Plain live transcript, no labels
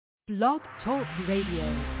Blog Talk Radio.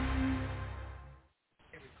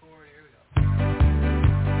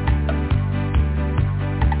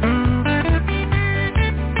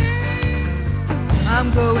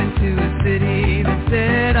 I'm going to a city that's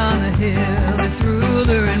set on a hill. Its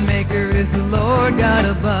ruler and maker is the Lord God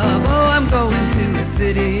above. Oh, I'm going to a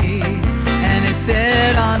city and it's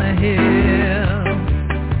set on a hill.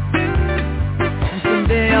 And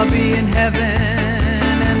someday I'll be in heaven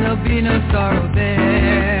and there'll be no sorrow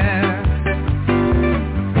there.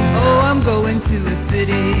 Oh, I'm going to a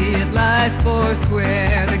city, it lies four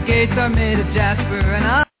square. The gates are made of jasper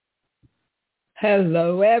and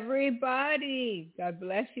Hello, everybody. God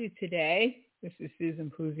bless you today. This is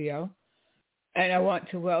Susan Puzio, and I want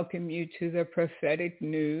to welcome you to the Prophetic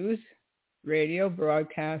News radio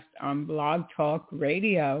broadcast on Blog Talk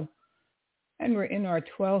Radio. And we're in our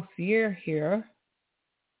 12th year here.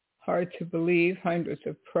 Hard to believe, hundreds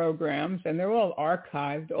of programs, and they're all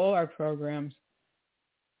archived. All our programs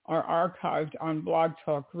are archived on Blog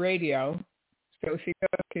Talk Radio. So if you go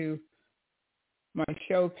to my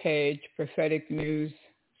show page, Prophetic News,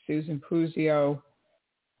 Susan Puzio,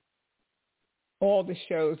 all the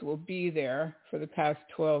shows will be there for the past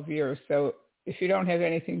 12 years. So if you don't have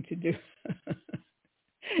anything to do,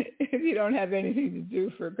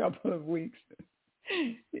 for a couple of weeks,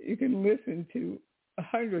 you can listen to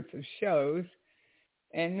hundreds of shows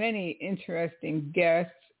and many interesting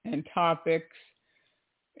guests and topics.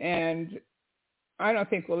 And I don't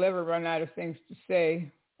think we'll ever run out of things to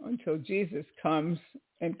say until Jesus comes,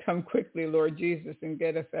 and come quickly, Lord Jesus, and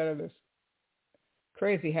get us out of this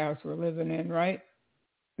crazy house we're living in, right?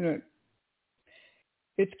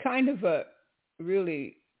 It's kind of a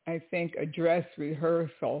really, I think, a dress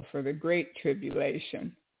rehearsal for the Great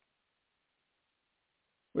Tribulation,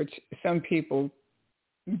 which some people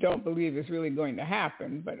don't believe is really going to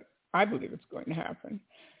happen, but I believe it's going to happen.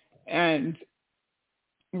 And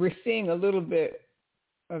we're seeing a little bit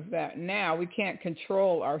of that now. We can't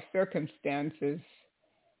control our circumstances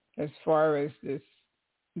as far as this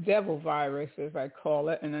devil virus, as I call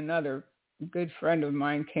it. And another good friend of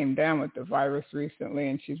mine came down with the virus recently,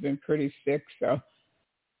 and she's been pretty sick. So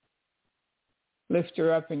lift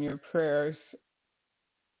her up in your prayers.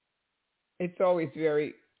 It's always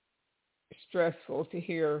very stressful to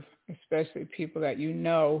hear, especially people that you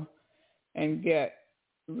know, and get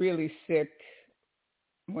really sick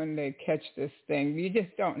when they catch this thing. You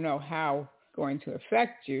just don't know how it's going to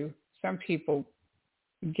affect you. Some people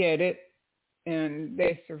get it and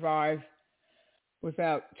they survive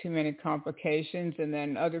without too many complications, and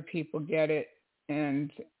then other people get it and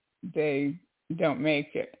they don't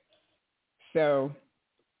make it. So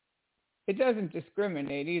it doesn't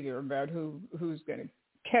discriminate either about who's going to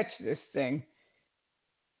catch this thing.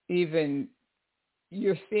 Even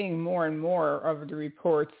you're seeing more and more of the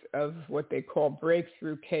reports of what they call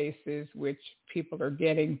breakthrough cases, which people are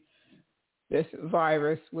getting this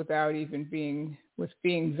virus without even being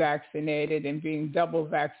vaccinated, and being double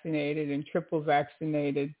vaccinated and triple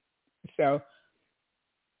vaccinated. So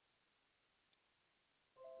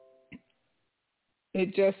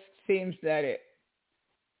it just seems that it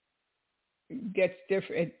gets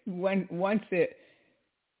different. Once it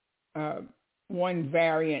one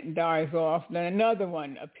variant dies off, then another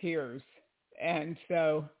one appears. And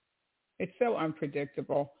so it's so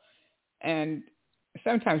unpredictable. And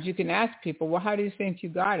sometimes you can ask people, well, how do you think you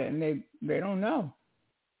got it? And they don't know.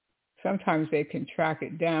 Sometimes they can track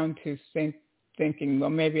it down to thinking, well,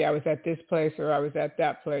 maybe I was at this place or I was at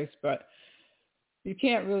that place. But you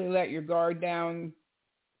can't really let your guard down.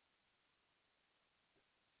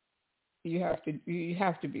 You have to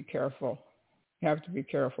be careful. You have to be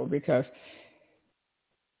careful, because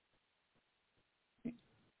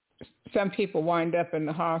some people wind up in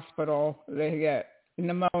the hospital. They get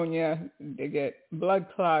pneumonia, they get blood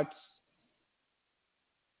clots,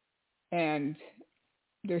 and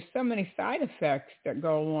there's so many side effects that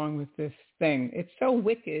go along with this thing. It's so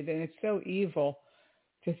wicked and it's so evil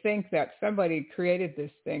to think that somebody created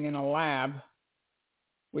this thing in a lab,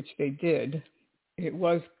 which they did. It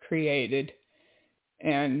was created,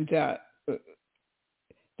 and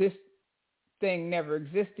this thing never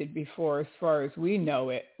existed before as far as we know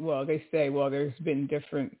it. Well, they say, there's been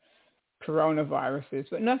different coronaviruses,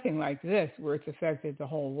 but nothing like this where it's affected the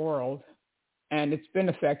whole world. And it's been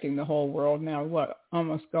affecting the whole world now,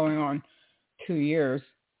 almost going on 2 years.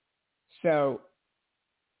 So,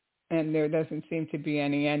 and there doesn't seem to be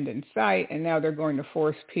any end in sight. And now they're going to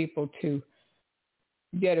force people to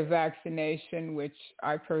get a vaccination, which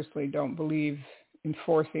I personally don't believe in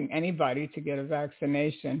forcing anybody to get a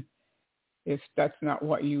vaccination if that's not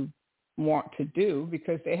what you want to do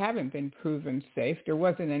because they haven't been proven safe. There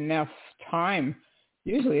wasn't enough time.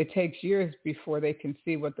 Usually it takes years before they can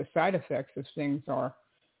see what the side effects of things are.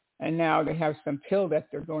 And now they have some pill that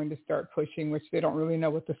they're going to start pushing, which they don't really know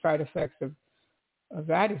what the side effects of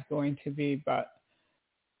that is going to be. But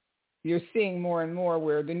you're seeing more and more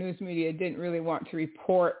where the news media didn't really want to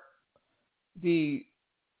report the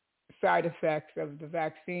side effects of the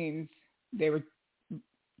vaccines. They were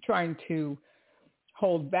trying to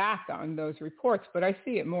hold back on those reports, but I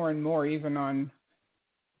see it more and more even on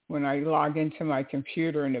when I log into my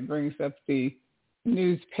computer and it brings up the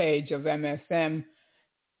news page of MSN,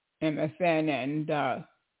 and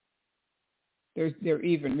they're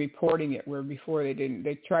even reporting it where before they didn't.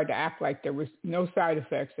 They tried to act like there was no side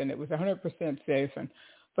effects and it was 100% safe.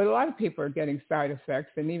 But a lot of people are getting side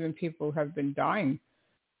effects, and even people have been dying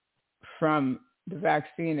from the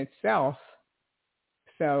vaccine itself.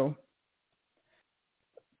 So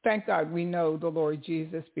thank God we know the Lord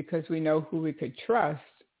Jesus, because we know who we could trust,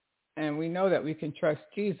 and we know that we can trust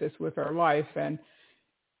Jesus with our life. And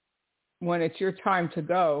when it's your time to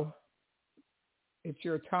go, it's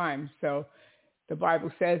your time. So the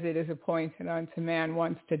Bible says it is appointed unto man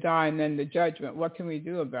once to die and then the judgment. What can we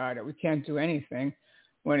do about it? We can't do anything.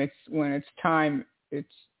 When it's time,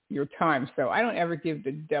 it's your time. So I don't ever give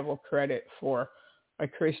the devil credit for a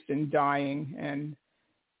Christian dying.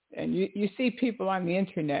 And you see people on the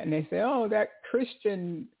internet and they say, oh, that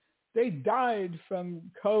Christian, they died from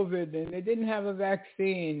COVID and they didn't have a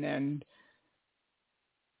vaccine. And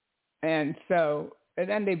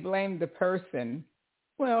then they blame the person.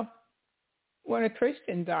 Well, when a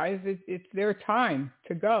Christian dies, it's their time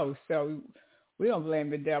to go. So we don't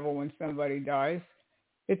blame the devil when somebody dies.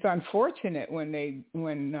 It's unfortunate when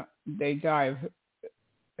they die of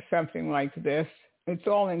something like this. It's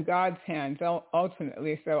all in God's hands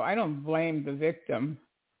ultimately. So I don't blame the victim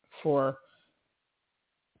for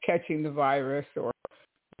catching the virus, or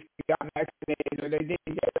if they got vaccinated or they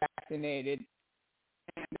didn't get vaccinated.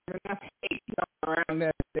 And there's enough hate going around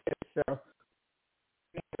this. So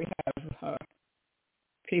now we have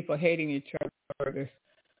people hating each other for this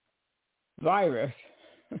virus,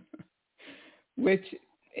 which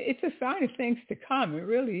it's a sign of things to come. It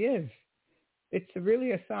really is. It's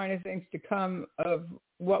really a sign of things to come of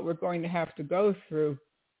what we're going to have to go through.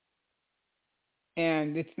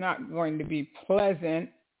 And it's not going to be pleasant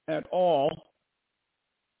at all.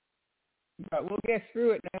 But we'll get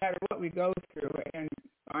through it no matter what we go through. And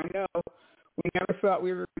I know we never thought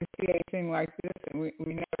we were going to see anything like this, and we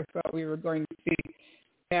never thought we were going to see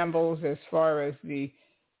shambles as far as the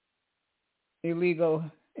illegal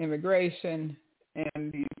immigration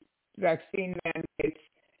and the vaccine mandates,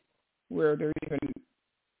 where they're even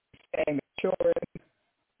saying that children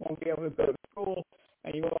won't be able to go to school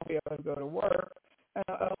and you won't be able to go to work.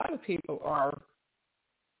 A lot of people are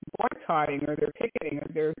boycotting, or they're picketing, or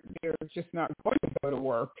they're just not going to go to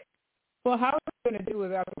work. Well, how are we going to do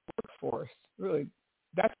without the workforce? Really,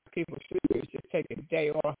 that's what people should do, is just take a day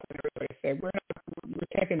off, and everybody say, we're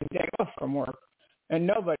taking a day off from work. And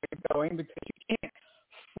nobody's going, because you can't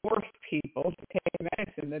force people to take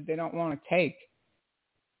medicine that they don't want to take.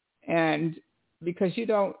 And because you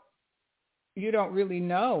don't really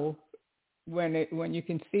know when you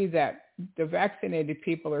can see that the vaccinated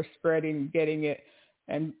people are getting it,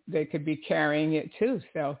 and they could be carrying it too.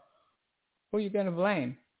 So who are you going to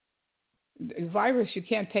blame? The virus, you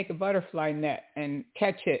can't take a butterfly net and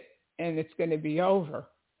catch it and it's going to be over.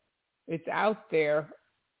 It's out there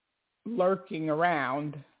lurking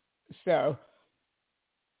around. So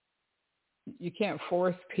you can't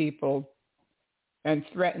force people and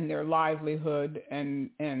threaten their livelihood and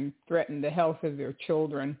threaten the health of their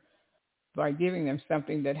children by giving them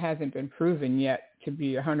something that hasn't been proven yet to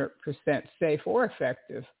be 100% safe or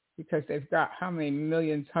effective, because they've got how many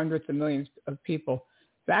millions, hundreds of millions of people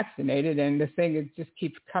vaccinated, and the thing is just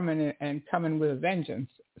keeps coming and coming with a vengeance.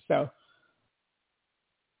 So,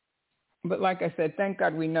 but like I said, thank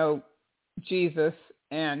God we know Jesus,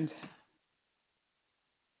 and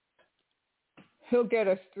he'll get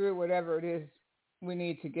us through whatever it is we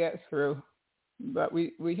need to get through. But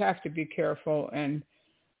we have to be careful and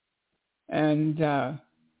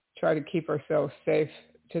try to keep ourselves safe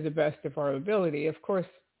to the best of our ability. Of course,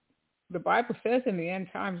 the Bible says in the end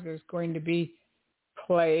times there's going to be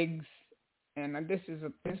plagues, and this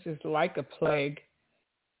is like a plague,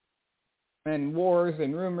 and wars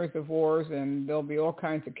and rumors of wars, and there'll be all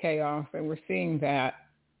kinds of chaos, and we're seeing that.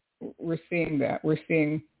 We're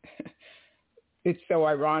seeing it's so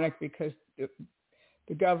ironic, because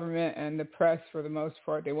the government and the press, for the most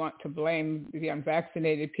part, they want to blame the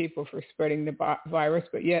unvaccinated people for spreading the virus,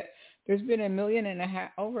 but yet there's been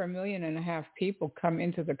over 1.5 million people come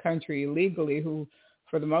into the country illegally who,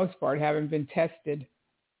 for the most part, haven't been tested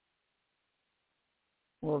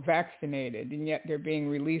or vaccinated, and yet they're being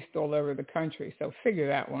released all over the country. So figure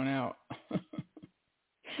that one out.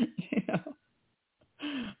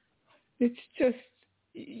 It's just,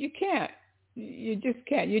 you can't. You just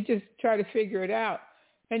can't. You just try to figure it out.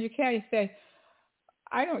 And you can't say,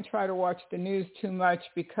 I don't try to watch the news too much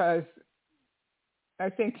because I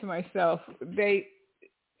think to myself,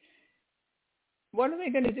 what are they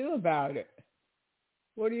going to do about it?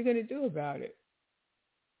 What are you going to do about it?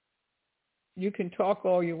 You can talk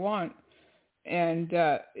all you want, and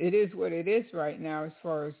it is what it is right now as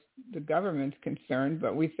far as the government's concerned,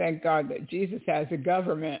 but we thank God that Jesus has a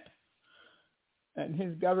government, and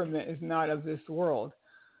his government is not of this world.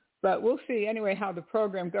 But we'll see anyway how the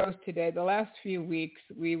program goes today. The last few weeks,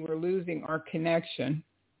 we were losing our connection.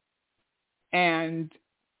 And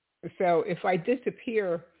so if I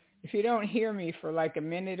disappear, if you don't hear me for like a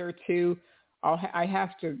minute or two, I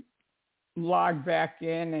have to log back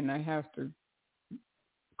in and I have to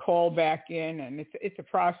call back in. And it's a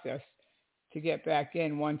process to get back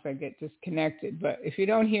in once I get disconnected. But if you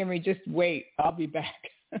don't hear me, just wait. I'll be back.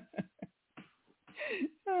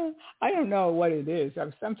 I don't know what it is.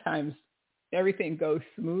 Sometimes everything goes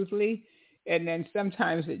smoothly, and then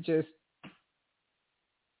sometimes it just,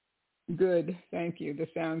 good, thank you. This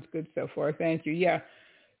sounds good so far. Thank you. Yeah.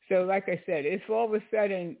 So like I said, if all of a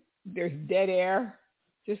sudden there's dead air,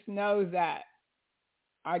 just know that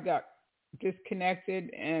I got disconnected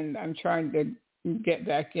and I'm trying to get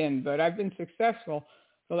back in. But I've been successful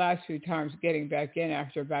the last few times getting back in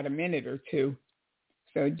after about a minute or two.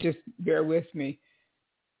 So just bear with me.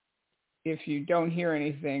 If you don't hear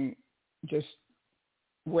anything, just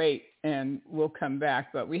wait and we'll come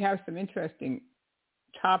back. But we have some interesting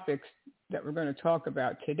topics that we're going to talk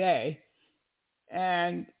about today.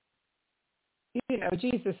 And,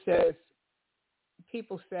 Jesus says,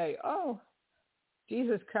 people say, oh,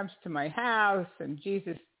 Jesus comes to my house and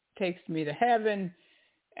Jesus takes me to heaven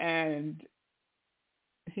and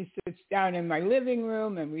he sits down in my living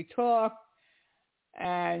room and we talk,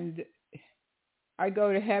 and I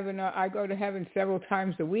go to heaven several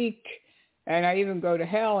times a week, and I even go to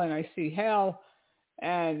hell and I see hell.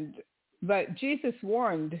 But Jesus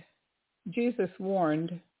warned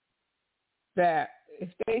that if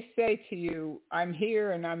they say to you, I'm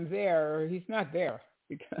here and I'm there, he's not there,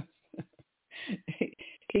 because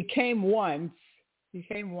he came once,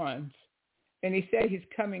 and he said he's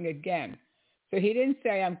coming again. So he didn't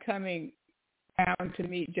say I'm coming down to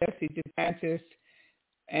meet Jesse Duplantis.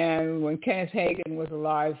 And when Kenneth Hagin was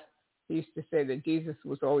alive, he used to say that Jesus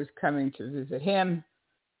was always coming to visit him.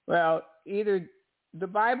 Well, either the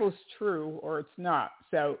Bible's true or it's not.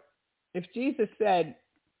 So if Jesus said,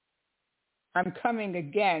 I'm coming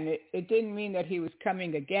again, it didn't mean that he was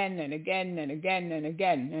coming again and again and again and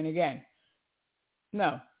again and again.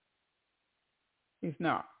 No, he's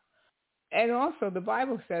not. And also the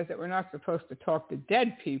Bible says that we're not supposed to talk to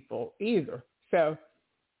dead people either. So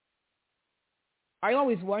I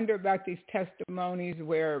always wonder about these testimonies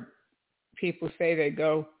where people say they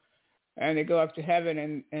go up to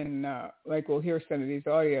heaven and like we'll hear some of these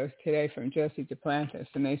audios today from Jesse Duplantis,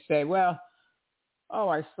 and they say, well,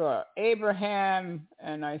 I saw Abraham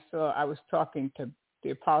and I was talking to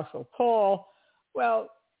the Apostle Paul. Well,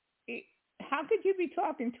 how could you be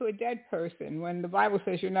talking to a dead person when the Bible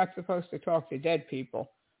says you're not supposed to talk to dead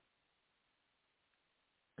people?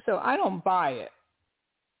 So I don't buy it.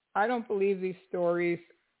 I don't believe these stories.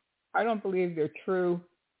 I don't believe they're true.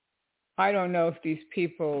 I don't know if these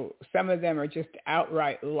people, some of them are just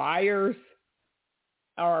outright liars,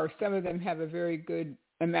 or some of them have a very good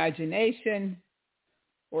imagination,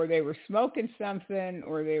 or they were smoking something,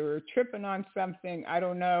 or they were tripping on something. I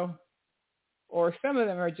don't know. Or some of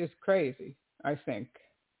them are just crazy, I think.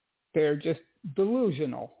 They're just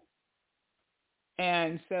delusional.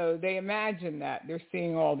 And so they imagine that they're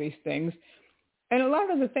seeing all these things. And a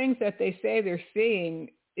lot of the things that they say they're seeing,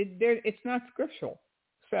 it's not scriptural.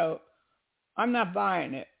 So I'm not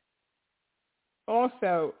buying it.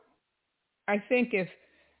 Also, I think if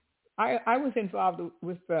I was involved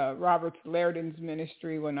with Robert Lairdon's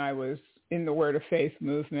ministry when I was in the Word of Faith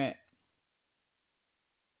movement.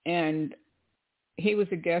 And he was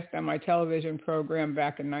a guest on my television program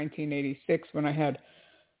back in 1986 when I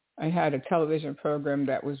had a television program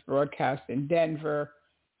that was broadcast in Denver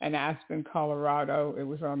and Aspen, Colorado. It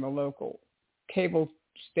was on the local cable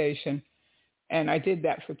station. And I did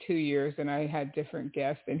that for 2 years, and I had different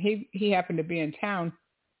guests. And he happened to be in town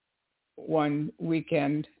one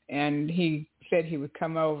weekend, and he said he would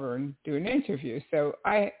come over and do an interview. So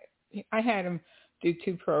I had him do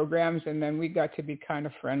 2 programs, and then we got to be kind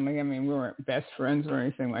of friendly. I mean, we weren't best friends or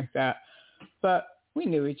anything like that, but we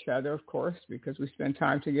knew each other, of course, because we spent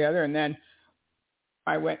time together. And then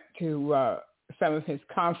I went to some of his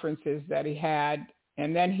conferences that he had,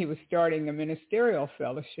 and then he was starting a ministerial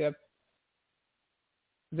fellowship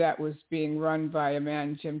that was being run by a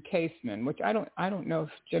man, Jim Caseman, which I don't know if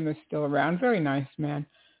Jim is still around. Very nice man.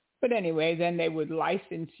 But anyway, then they would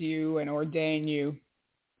license you and ordain you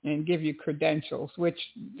and give you credentials, which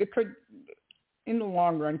in the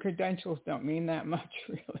long run, credentials don't mean that much,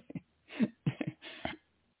 really.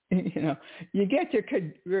 You know, you get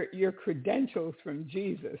your credentials from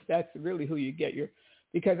Jesus. That's really who you get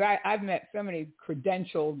because I've met so many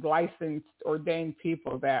credentialed, licensed, ordained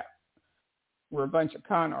people that were a bunch of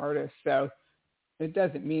con artists, so it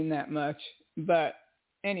doesn't mean that much. But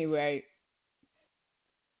anyway,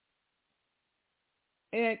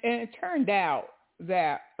 and it turned out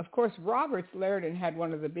that, of course, Robert Laridan had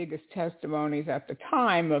one of the biggest testimonies at the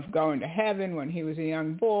time of going to heaven when he was a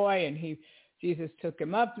young boy, and Jesus took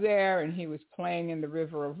him up there, and he was playing in the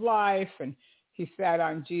river of life, and he sat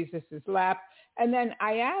on Jesus's lap. And then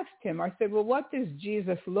I asked him, I said, well, what does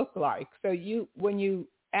Jesus look like? So when you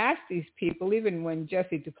ask these people, even when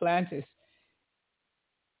Jesse Duplantis,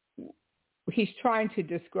 he's trying to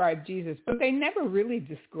describe Jesus, but they never really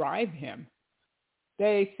describe him.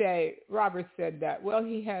 They say, Robert said that, well,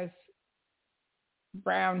 he has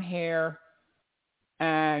brown hair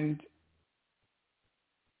and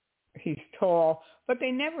he's tall, but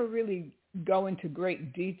they never really go into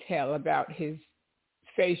great detail about his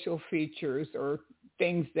facial features or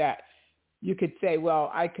things that you could say, well,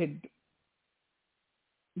 I could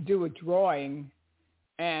do a drawing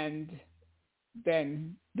and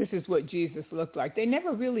then this is what Jesus looked like. They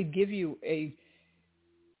never really give you a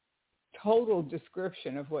total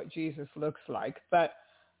description of what Jesus looks like. But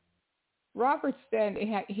Robert then,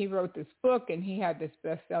 he wrote this book, and he had this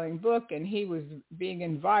best-selling book, and he was being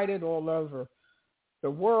invited all over the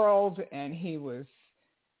world, and he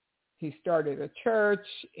started a church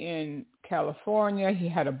in California. He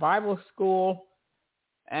had a Bible school,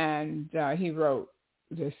 and he wrote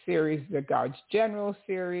the series, the God's General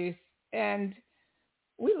series, and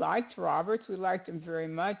we liked Roberts. We liked him very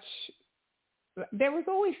much. There was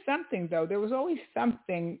always something, though. There was always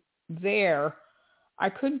something there. I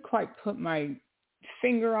couldn't quite put my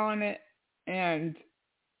finger on it. And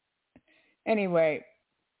anyway,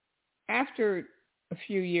 after a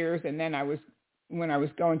few years, and then when I was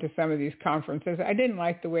going to some of these conferences, I didn't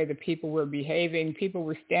like the way the people were behaving. People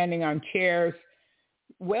were standing on chairs,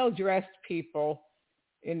 well-dressed people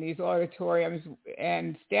in these auditoriums,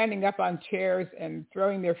 and standing up on chairs and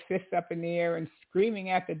throwing their fists up in the air and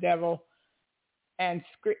screaming at the devil, and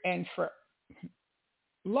for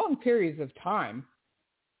long periods of time,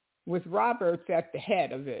 with Roberts at the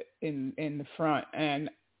head of it in the front. And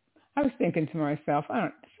I was thinking to myself,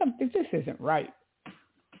 this isn't right.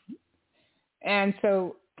 And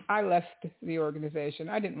so I left the organization.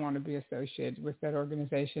 I didn't want to be associated with that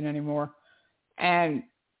organization anymore. And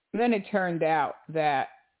then it turned out that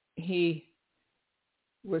he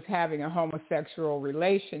was having a homosexual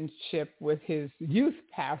relationship with his youth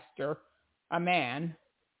pastor, a man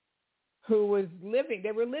who was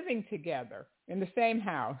they were living together in the same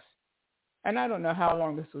house. And I don't know how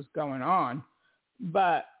long this was going on,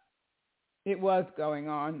 but it was going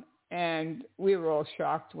on. And we were all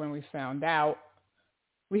shocked when we found out.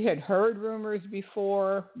 We had heard rumors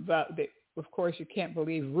before, but of course you can't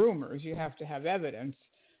believe rumors. You have to have evidence.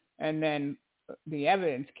 And then the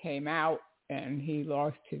evidence came out, and he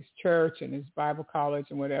lost his church and his Bible college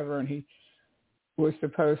and whatever, and he was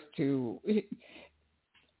supposed to,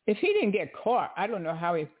 if he didn't get caught, I don't know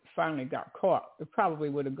how he finally got caught. It probably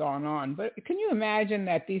would have gone on. But can you imagine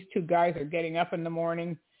that these two guys are getting up in the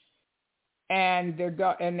morning and they're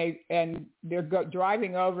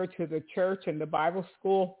driving over to the church and the Bible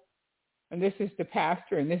school, and this is the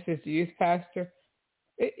pastor and this is the youth pastor?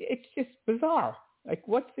 It's just bizarre. Like,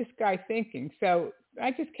 what's this guy thinking? So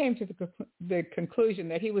I just came to the conclusion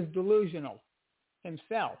that he was delusional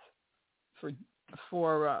himself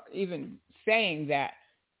for even saying that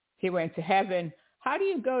he went to heaven. How do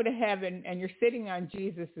you go to heaven and you're sitting on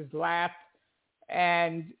Jesus's lap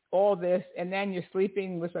and all this, and then you're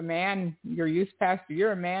sleeping with a man, your youth pastor?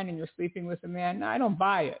 You're a man and you're sleeping with a man? No, I don't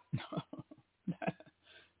buy it.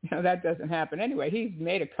 No, that doesn't happen. Anyway, he's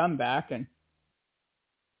made a comeback, and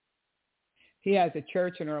he has a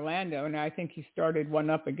church in Orlando, and I think he started one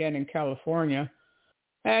up again in California.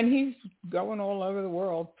 And he's going all over the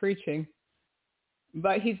world preaching.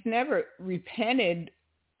 But he's never repented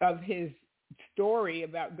of his story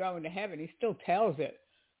about going to heaven. He still tells it.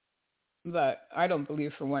 But I don't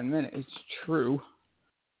believe for 1 minute it's true.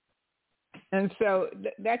 And so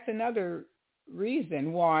that's another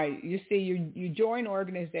reason why you see you join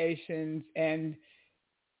organizations, and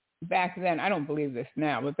back then, I don't believe this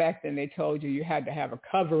now, but back then they told you had to have a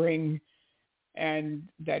covering and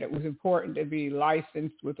that it was important to be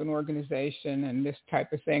licensed with an organization and this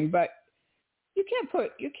type of thing. But you can't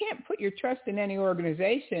put your trust in any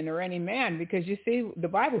organization or any man, because you see the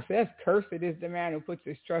Bible says, "Cursed is the man who puts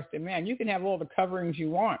his trust in man." You can have all the coverings you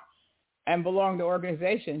want and belong to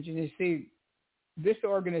organizations. And you see this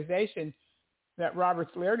organization that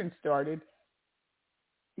Robert Liardon started,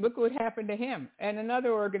 look what happened to him. And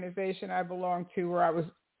another organization I belonged to, where I was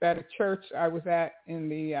at a church I was at in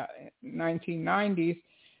the 1990s,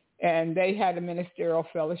 and they had a ministerial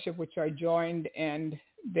fellowship, which I joined, and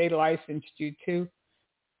they licensed you too.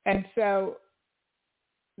 And so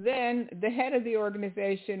then the head of the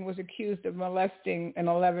organization was accused of molesting an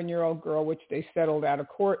 11-year-old girl, which they settled out of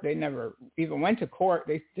court. They never even went to court.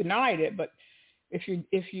 They denied it. But if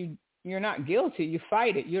you're not guilty, you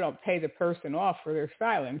fight it. You don't pay the person off for their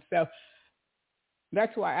silence. So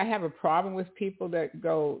that's why I have a problem with people that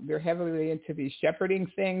they're heavily into these shepherding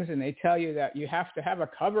things, and they tell you that you have to have a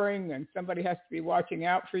covering and somebody has to be watching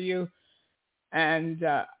out for you. And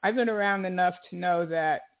I've been around enough to know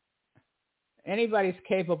that anybody's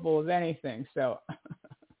capable of anything. So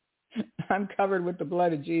I'm covered with the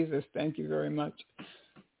blood of Jesus. Thank you very much.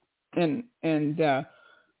 And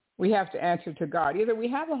we have to answer to God. Either we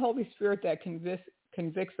have a Holy Spirit that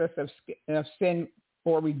convicts us of sin,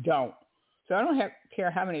 or we don't. So I don't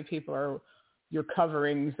care how many people are your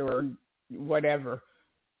coverings or whatever.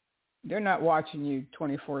 They're not watching you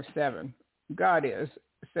 24/7. God is.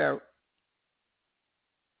 So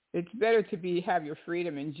it's better to have your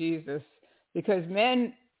freedom in Jesus, because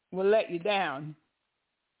men will let you down,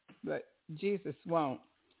 but Jesus won't.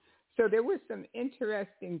 So there were some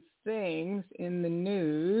interesting things in the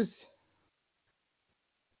news,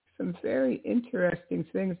 some very interesting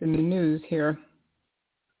things in the news here.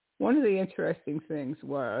 One of the interesting things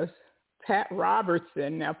was Pat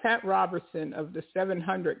Robertson. Now, Pat Robertson of the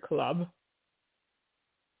 700 Club,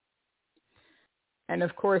 and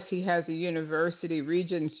of course he has a university,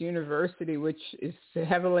 Regents University, which is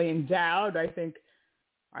heavily endowed. I think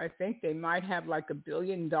they might have like $1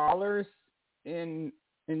 billion in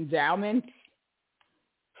endowments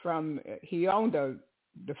from, he owned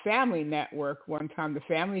the Family Network one time, the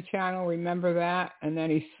Family Channel, remember that? And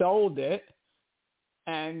then he sold it.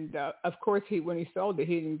 And of course, when he sold it,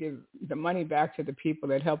 he didn't give the money back to the people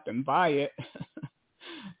that helped him buy it.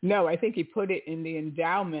 No, I think he put it in the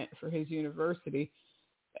endowment for his university.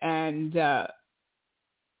 And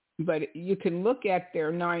but you can look at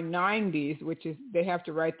their 990s, which is they have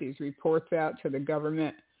to write these reports out to the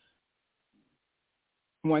government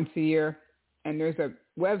once a year. And there's a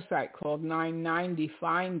website called 990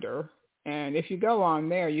 Finder. And if you go on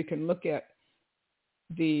there, you can look at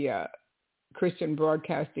the Christian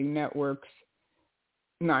Broadcasting Network's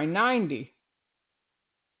 990.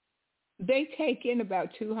 They take in about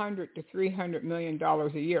 $200 to $300 million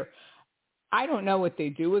a year. I don't know what they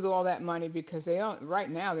do with all that money, because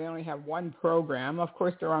right now they only have one program. Of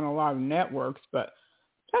course, they're on a lot of networks, but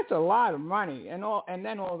that's a lot of money, and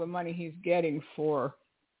then all the money he's getting for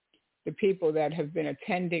the people that have been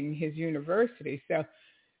attending his university. So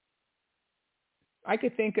I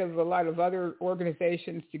could think of a lot of other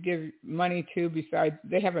organizations to give money to besides.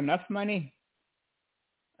 They have enough money.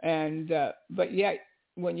 And but yet,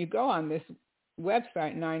 when you go on this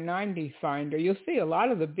website, 990 Finder, you'll see a lot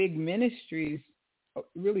of the big ministries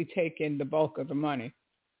really take in the bulk of the money.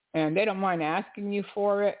 And they don't mind asking you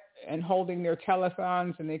for it and holding their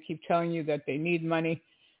telethons, and they keep telling you that they need money.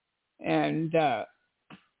 And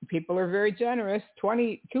people are very generous.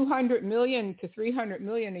 $200 million to $300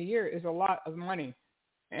 million a year is a lot of money.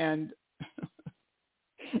 And,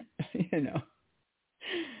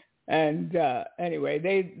 and anyway,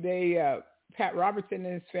 they Pat Robertson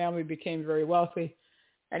and his family became very wealthy.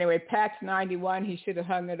 Anyway, Pat's 91. He should have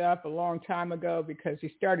hung it up a long time ago, because he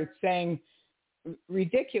started saying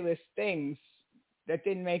ridiculous things that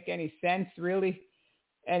didn't make any sense, really.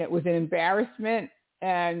 And it was an embarrassment.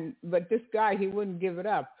 But this guy, he wouldn't give it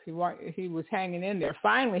up. He was hanging in there.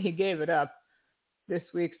 Finally, he gave it up this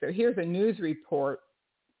week. So here's a news report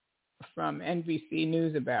from NBC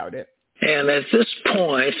News about it. And at this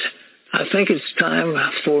point, I think it's time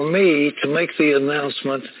for me to make the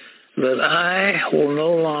announcement that I will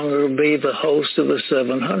no longer be the host of the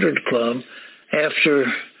 700 Club after,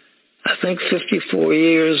 I think, 54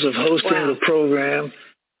 years of hosting the program.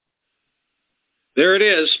 There it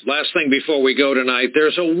is. Last thing before we go tonight.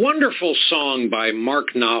 There's a wonderful song by Mark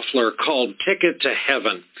Knopfler called Ticket to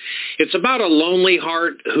Heaven. It's about a lonely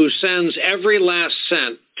heart who sends every last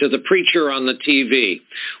cent to the preacher on the TV.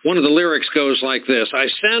 One of the lyrics goes like this: I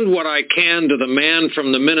send what I can to the man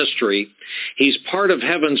from the ministry. He's part of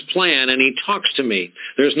heaven's plan, and he talks to me.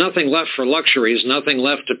 There's nothing left for luxuries, nothing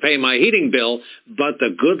left to pay my heating bill, but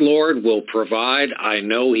the good Lord will provide. I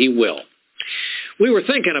know he will. We were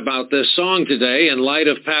thinking about this song today in light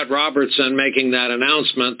of Pat Robertson making that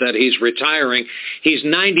announcement that he's retiring. He's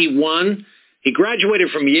 91. He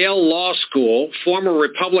graduated from Yale Law School, former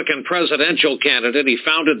Republican presidential candidate. He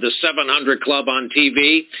founded the 700 Club on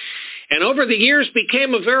TV, and over the years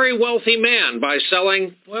became a very wealthy man by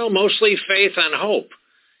selling, well, mostly faith and hope.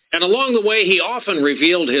 And along the way, he often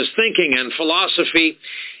revealed his thinking and philosophy.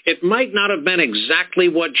 It might not have been exactly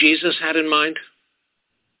what Jesus had in mind.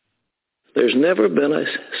 There's never been a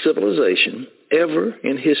civilization ever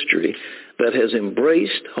in history that has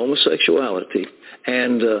embraced homosexuality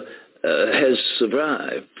and has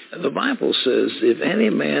survived. The Bible says, if any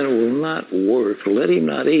man will not work, let him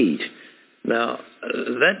not eat. Now,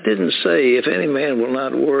 that didn't say, if any man will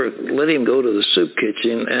not work, let him go to the soup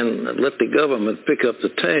kitchen and let the government pick up the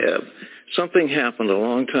tab. Something happened a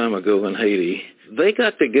long time ago in Haiti. They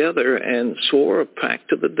got together and swore a pact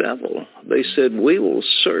to the devil. They said, we will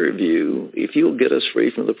serve you if you'll get us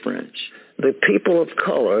free from the French. The people of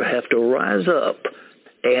color have to rise up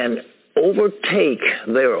and overtake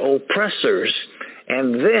their oppressors,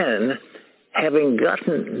 and then, having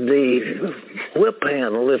gotten the whip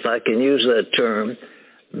handle, if I can use that term,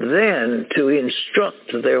 then to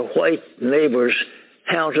instruct their white neighbors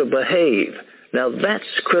how to behave. Now, that's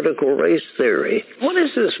critical race theory. What is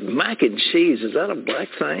this mac and cheese? Is that a black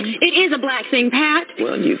thing? It is a black thing, Pat.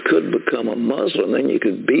 Well, you could become a Muslim, then you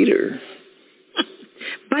could beat her.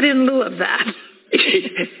 But in lieu of that.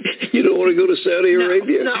 You don't want to go to Saudi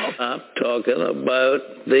Arabia? No. I'm talking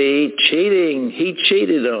about the cheating. He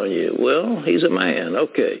cheated on you. Well, he's a man.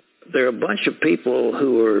 Okay. There are a bunch of people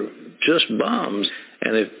who are just bums.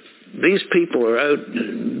 And if these people are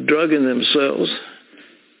out drugging themselves,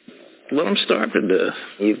 let them starve to death.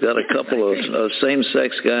 You've got a couple of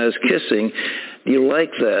same-sex guys kissing. You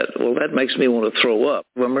like that? Well, that makes me want to throw up.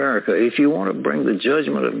 America, if you want to bring the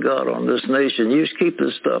judgment of God on this nation, you just keep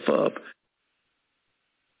this stuff up.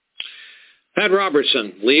 Pat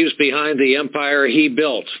Robertson leaves behind the empire he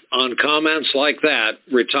built on comments like that,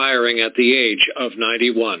 retiring at the age of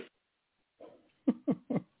 91.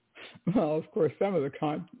 Well, of course, some of the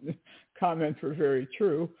comments were very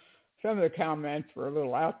true. Some of the comments were a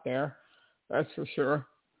little out there, that's for sure.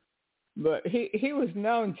 But he was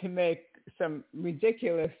known to make some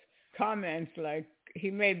ridiculous comments, like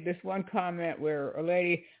he made this one comment where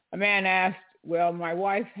a man asked, well, my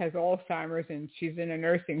wife has Alzheimer's and she's in a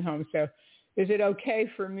nursing home, so is it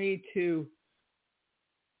okay for me to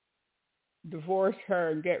divorce her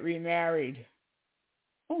and get remarried?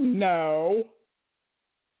 Oh, no.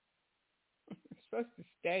 You're supposed to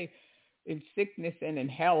stay in sickness and in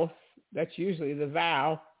health. That's usually the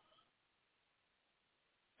vow.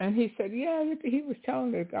 And he said, yeah, he was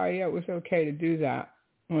telling the guy, yeah, it was okay to do that.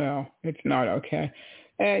 Well, it's not okay.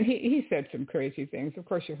 And he said some crazy things. Of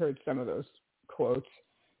course, you heard some of those quotes.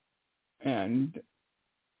 And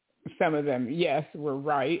some of them, yes, were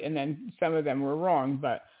right, and then some of them were wrong.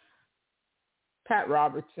 But Pat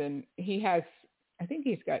Robertson, I think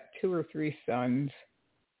he's got 2 or 3 sons,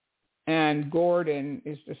 and Gordon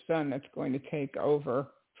is the son that's going to take over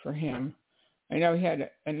for him. I know he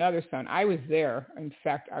had another son. I was there. In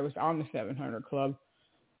fact, I was on the 700 Club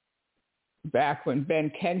back when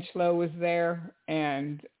Ben Kenchlow was there,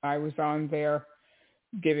 and I was on there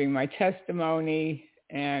giving my testimony,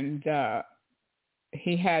 and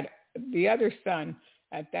he had the other son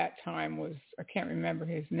at that time was, I can't remember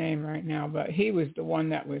his name right now, but he was the one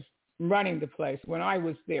that was running the place when I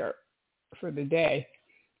was there for the day,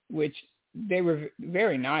 which they were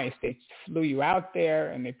very nice. They flew you out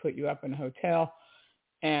there and they put you up in a hotel,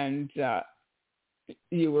 and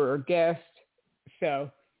you were a guest. So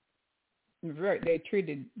they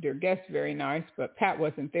treated their guests very nice, but Pat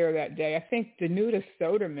wasn't there that day. I think Danuta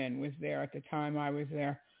Soderman was there at the time I was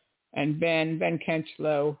there. And Ben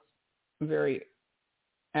Kenchlow, a very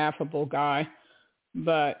affable guy.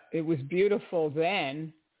 But it was beautiful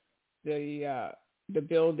then, the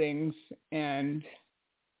buildings, and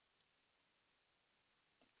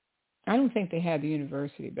I don't think they had the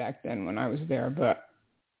university back then when I was there, but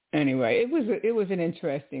anyway, it was an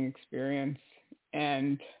interesting experience,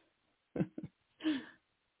 and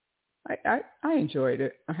I enjoyed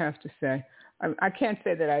it, I have to say. I can't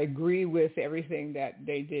say that I agree with everything that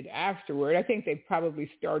they did afterward. I think they probably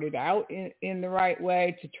started out in the right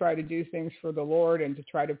way to try to do things for the Lord and to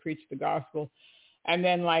try to preach the gospel. And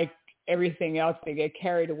then like everything else, they get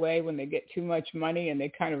carried away when they get too much money and they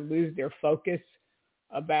kind of lose their focus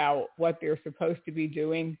about what they're supposed to be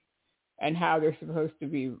doing and how they're supposed to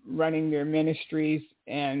be running their ministries.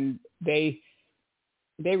 And they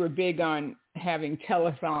were big on having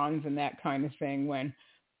telethons and that kind of thing when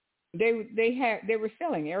they were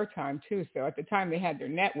selling airtime too. So at the time they had their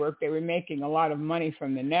network, they were making a lot of money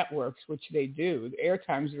from the networks, which they do. The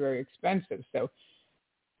airtime is very expensive, so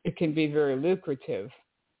it can be very lucrative.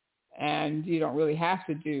 And you don't really have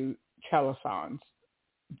to do telethons,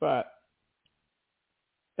 but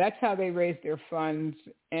that's how they raise their funds,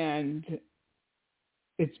 and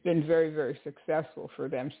it's been very, very successful for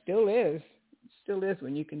them. Still is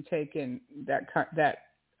when you can take in that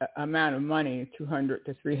amount of money, 200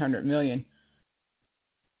 to 300 million.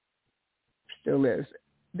 Still is.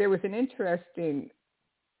 There was an interesting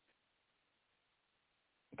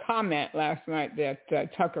comment last night that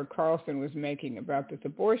Tucker Carlson was making about this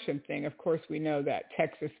abortion thing. Of course, we know that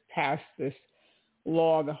Texas passed this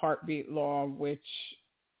law, the heartbeat law, which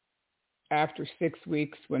after 6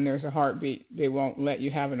 weeks, when there's a heartbeat, they won't let you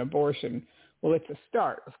have an abortion. Well, it's a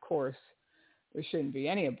start, of course. There shouldn't be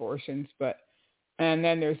any abortions, and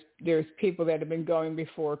then there's people that have been going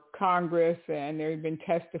before Congress and they've been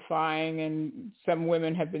testifying, and some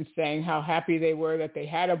women have been saying how happy they were that they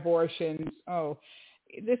had abortions. Oh,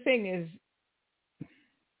 the thing is,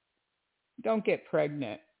 don't get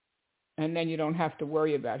pregnant, and then you don't have to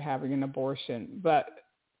worry about having an abortion. But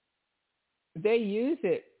they use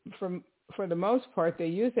it for the most part, they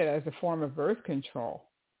use it as a form of birth control.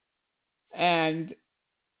 And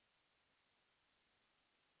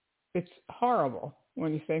it's horrible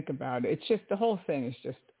when you think about it. It's just, the whole thing is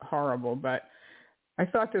just horrible. But I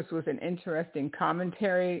thought this was an interesting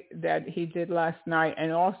commentary that he did last night,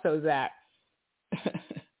 and also that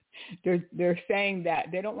they're saying that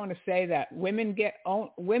they don't want to say that women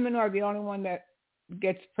are the only one that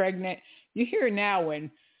gets pregnant. You hear now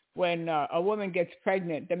when a woman gets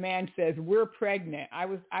pregnant, the man says, "We're pregnant."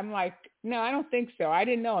 I'm like, no, I don't think so. I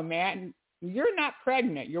didn't know a man. You're not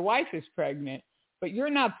pregnant. Your wife is pregnant, but you're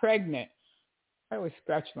not pregnant. I always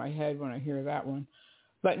scratch my head when I hear that one.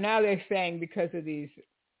 But now they're saying because of these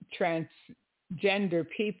transgender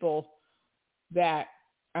people that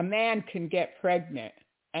a man can get pregnant.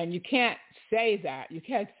 And you can't say that. You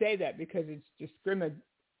can't say that because it's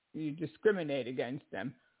you discriminate against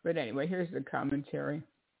them. But anyway, here's the commentary.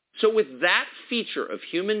 So with that feature of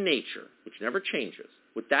human nature, which never changes,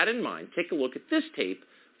 with that in mind, take a look at this tape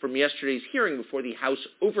from yesterday's hearing before the House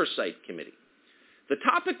Oversight Committee. The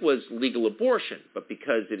topic was legal abortion, but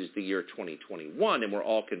because it is the year 2021 and we're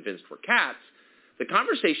all convinced we're cats, the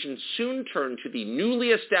conversation soon turned to the newly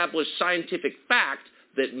established scientific fact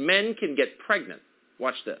that men can get pregnant.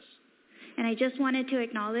 Watch this. And I just wanted to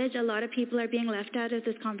acknowledge a lot of people are being left out of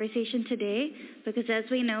this conversation today because, as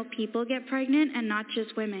we know, people get pregnant and not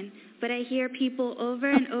just women. But I hear people over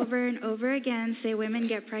and over and over again say women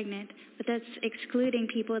get pregnant, but that's excluding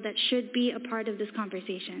people that should be a part of this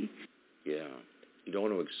conversation. Yeah, you don't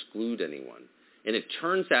want to exclude anyone. And it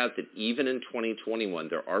turns out that even in 2021,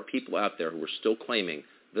 there are people out there who are still claiming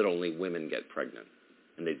that only women get pregnant.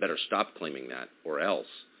 And they'd better stop claiming that, or else.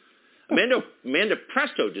 Amanda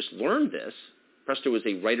Presto just learned this. Presto is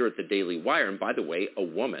a writer at the Daily Wire, and by the way, a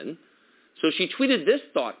woman. So she tweeted this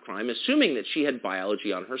thought crime, assuming that she had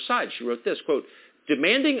biology on her side. She wrote this, quote,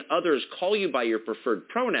 "Demanding others call you by your preferred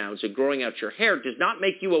pronouns and growing out your hair does not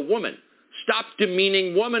make you a woman. Stop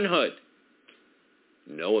demeaning womanhood."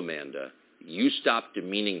 No, Amanda, you stop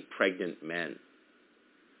demeaning pregnant men.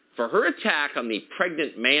 For her attack on the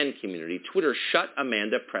pregnant man community, Twitter shut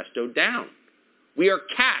Amanda Presto down. We are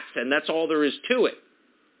cats, and that's all there is to it.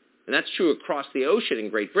 And that's true across the ocean in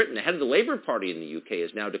Great Britain. The head of the Labour Party in the UK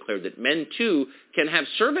has now declared that men, too, can have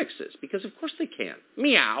cervixes, because of course they can.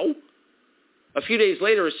 Meow. A few days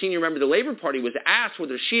later, a senior member of the Labour Party was asked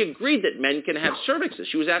whether she agreed that men can have cervixes.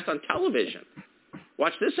 She was asked on television.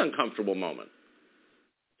 Watch this uncomfortable moment.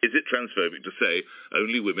 Is it transphobic to say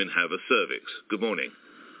only women have a cervix? Good morning.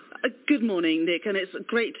 Good morning, Nick, and it's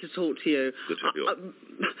great to talk to you. Good to have you on.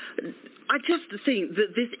 I just think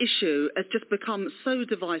that this issue has just become so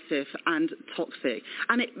divisive and toxic,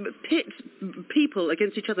 and it pits people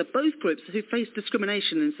against each other, both groups who face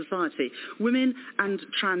discrimination in society, women and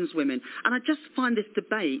trans women. And I just find this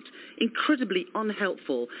debate incredibly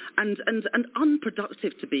unhelpful and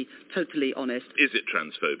unproductive, to be totally honest. Is it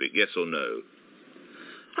transphobic, yes or no?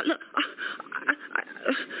 Look,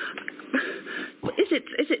 is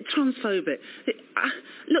it transphobic?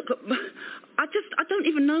 Look, I don't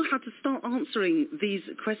even know how to start answering these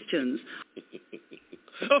questions.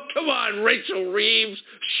 Oh, come on, Rachel Reeves,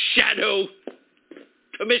 shadow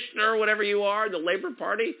commissioner, whatever you are, the Labor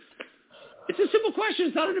Party. It's a simple question.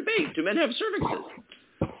 It's not a debate. Do men have cervixes?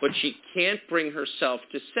 But she can't bring herself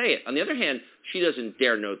to say it. On the other hand, she doesn't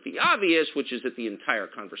dare note the obvious, which is that the entire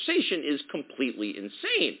conversation is completely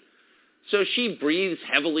insane. So she breathes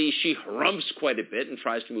heavily, she harumphs quite a bit, and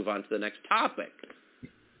tries to move on to the next topic.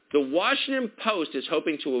 The Washington Post is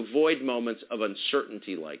hoping to avoid moments of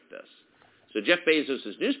uncertainty like this. So Jeff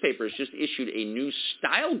Bezos' newspaper has just issued a new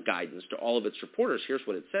style guidance to all of its reporters. Here's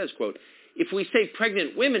what it says, quote, "If we say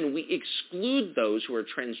pregnant women, we exclude those who are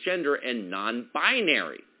transgender and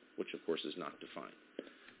non-binary," which of course is not defined.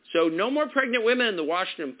 So no more pregnant women in the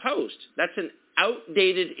Washington Post. That's an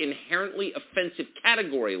outdated, inherently offensive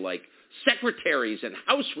category like secretaries and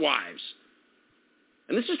housewives.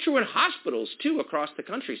 And this is true in hospitals, too, across the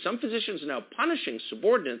country. Some physicians are now punishing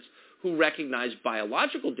subordinates who recognize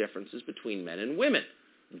biological differences between men and women.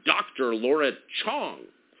 Dr. Laura Chong,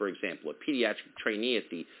 for example, a pediatric trainee at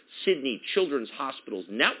the Sydney Children's Hospitals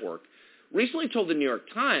Network, recently told the New York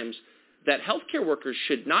Times that healthcare workers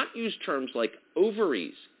should not use terms like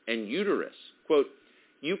ovaries and uterus. Quote,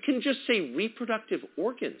 "You can just say reproductive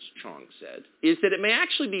organs," Chong said, "is that it may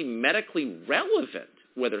actually be medically relevant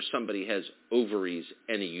whether somebody has ovaries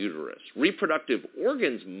and a uterus. Reproductive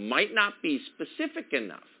organs might not be specific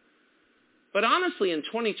enough." But honestly, in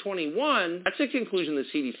 2021, that's a conclusion the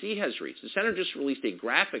CDC has reached. The center just released a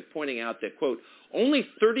graphic pointing out that, quote, "only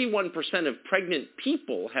 31% of pregnant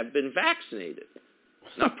people have been vaccinated."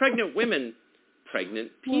 Not pregnant women,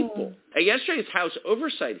 pregnant people. At yesterday's House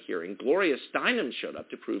Oversight hearing, Gloria Steinem showed up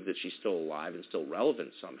to prove that she's still alive and still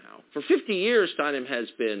relevant somehow. For 50 years, Steinem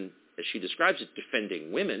has been, as she describes it,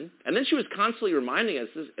 defending women. And then she was constantly reminding us,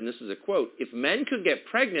 and this is a quote, "if men could get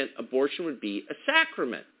pregnant, abortion would be a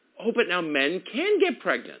sacrament." Oh, but now men can get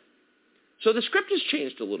pregnant. So the script has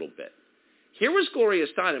changed a little bit. Here was Gloria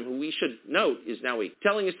Steinem, who we should note is now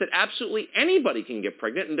telling us that absolutely anybody can get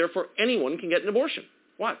pregnant, and therefore anyone can get an abortion.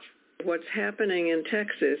 Watch. What's happening in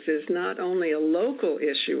Texas is not only a local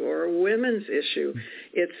issue or a women's issue,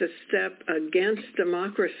 it's a step against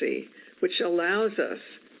democracy, which allows us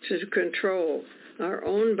to control our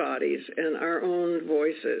own bodies and our own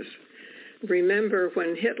voices. Remember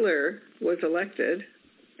when Hitler was elected,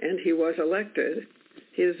 and he was elected,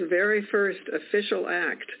 his very first official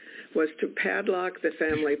act was to padlock the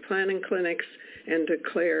family planning clinics and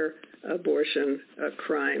declare abortion a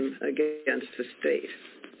crime against the state.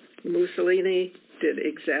 Mussolini did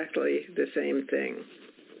exactly the same thing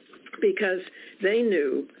because they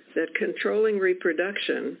knew that controlling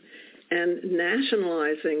reproduction and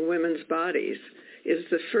nationalizing women's bodies is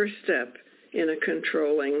the first step in a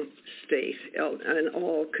controlling state, an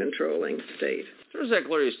all-controlling state. Turns out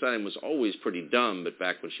Gloria Steinem was always pretty dumb, but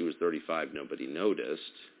back when she was 35, nobody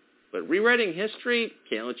noticed. But rewriting history,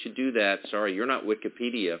 can't let you do that. Sorry, you're not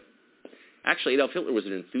Wikipedia. Actually, Adolf Hitler was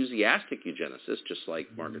an enthusiastic eugenicist, just like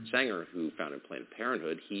Margaret Sanger, who founded Planned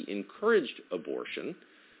Parenthood. He encouraged abortion,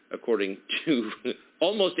 according to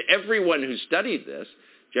almost everyone who studied this.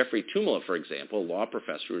 Jeffrey Tumala, for example, a law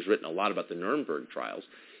professor who's written a lot about the Nuremberg trials.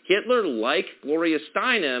 Hitler, like Gloria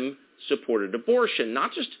Steinem, supported abortion,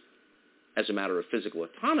 not just as a matter of physical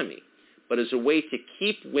autonomy, but as a way to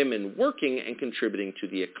keep women working and contributing to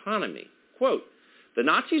the economy. Quote, "The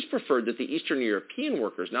Nazis preferred that the Eastern European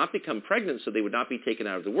workers not become pregnant so they would not be taken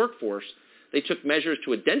out of the workforce. They took measures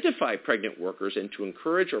to identify pregnant workers and to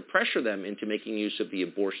encourage or pressure them into making use of the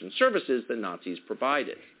abortion services the Nazis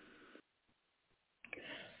provided."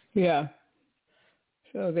 Yeah.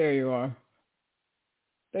 So there you are.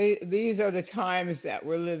 These are the times that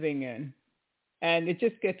we're living in. And it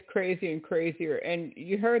just gets crazier and crazier. And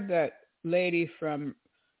you heard that lady from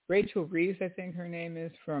Rachel Reeves, I think her name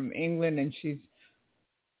is, from England, and she's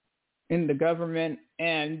in the government.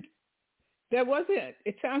 And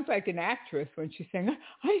it sounds like an actress when she's saying,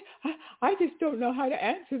 I just don't know how to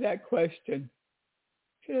answer that question.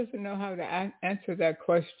 She doesn't know how to answer that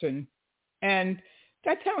question. And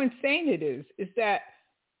that's how insane it is that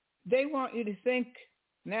they want you to think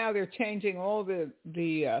now they're changing all the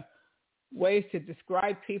ways to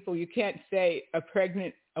describe people. You can't say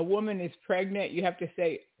a woman is pregnant. You have to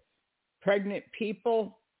say pregnant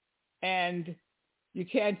people. And you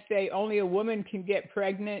can't say only a woman can get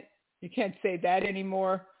pregnant. You can't say that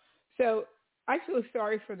anymore. So I feel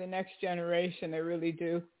sorry for the next generation. I really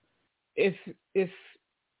do. If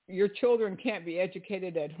your children can't be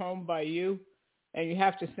educated at home by you and you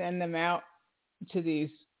have to send them out to these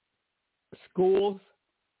schools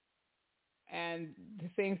and the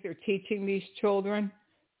things they're teaching these children,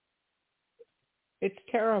 it's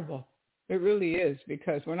terrible. It really is,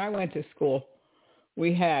 because when I went to school,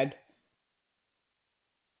 we had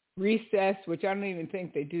recess, which I don't even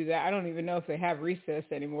think they do that. I don't even know if they have recess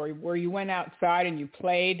anymore, where you went outside and you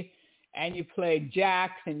played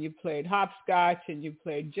jacks, and you played hopscotch, and you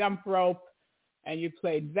played jump rope, and you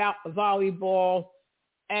played volleyball.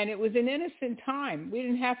 And it was an innocent time. We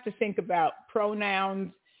didn't have to think about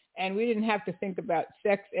pronouns, and we didn't have to think about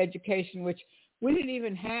sex education, which we didn't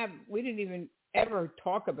even ever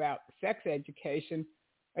talk about sex education.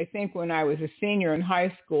 I think when I was a senior in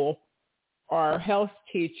high school, our health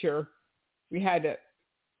teacher, I had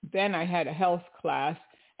a health class,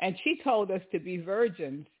 and she told us to be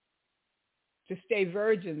virgins, to stay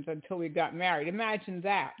virgins until we got married. Imagine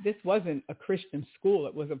that. This wasn't a Christian school.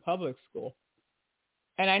 It was a public school.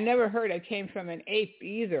 And I never heard I came from an ape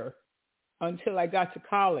either until I got to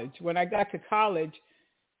college. When I got to college,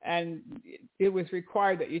 and it was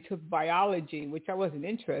required that you took biology, which I wasn't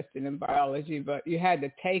interested in biology, but you had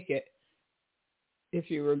to take it if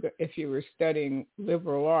you were studying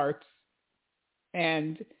liberal arts.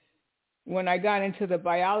 And when I got into the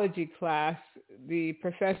biology class, the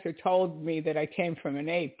professor told me that I came from an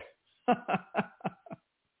ape.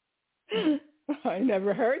 I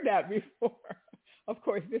never heard that before. Of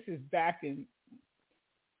course, this is back in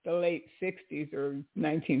the late 60s or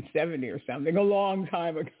 1970 or something, a long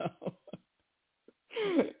time ago.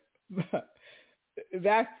 But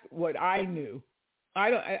that's what I knew.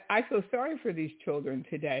 I feel sorry for these children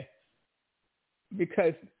today,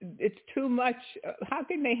 because it's too much. How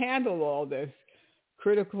can they handle all this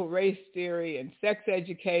critical race theory and sex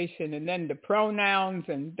education, and then the pronouns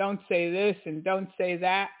and don't say this and don't say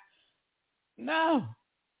that? No.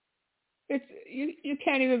 You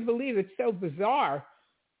can't even believe it. It's so bizarre.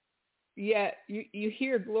 Yet you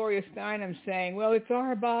hear Gloria Steinem saying, well, it's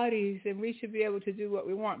our bodies and we should be able to do what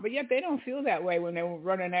we want. But yet they don't feel that way when they're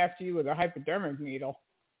running after you with a hypodermic needle.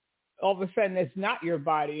 All of a sudden, it's not your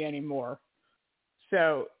body anymore.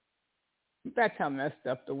 So that's how messed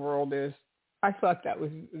up the world is. I thought that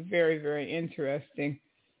was very, very interesting.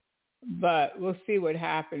 But we'll see what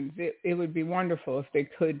happens. It would be wonderful if they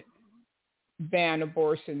could ban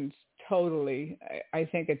abortions totally. I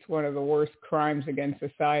think it's one of the worst crimes against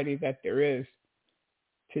society that there is,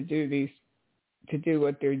 to do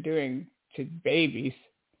what they're doing to babies.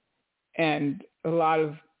 And a lot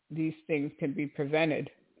of these things can be prevented,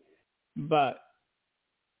 but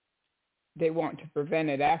they want to prevent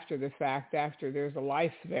it after the fact, after there's a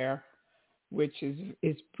life there, which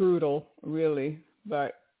is brutal, really.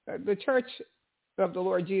 But the Church of the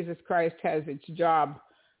Lord Jesus Christ has its job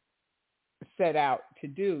set out to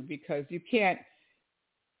do, because you can't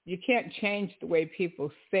change the way people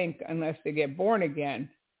think unless they get born again.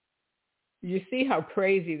 You see how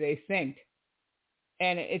crazy they think,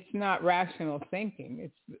 and it's not rational thinking.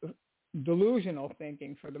 It's delusional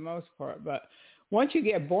thinking for the most part. But once you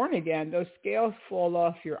get born again, those scales fall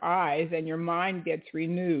off your eyes and your mind gets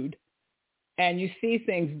renewed, and you see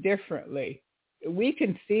things differently. We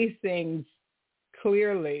can see things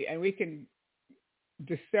clearly, and we can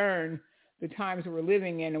discern the times we're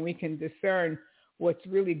living in, and we can discern what's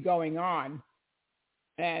really going on.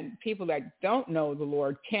 And people that don't know the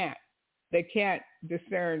Lord can't. They can't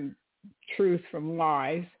discern truth from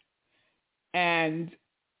lies. And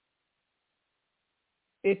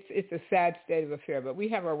it's a sad state of affair, but we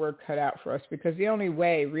have our work cut out for us, because the only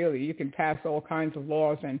way really you can pass all kinds of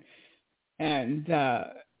laws and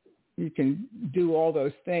you can do all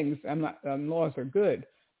those things. Laws are good,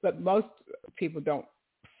 but most people don't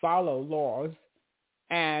follow laws,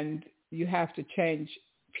 and you have to change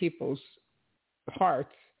people's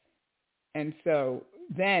hearts. And so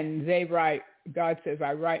then God says,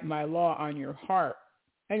 I write my law on your heart.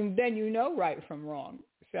 And then you know right from wrong.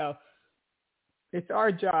 So it's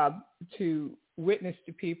our job to witness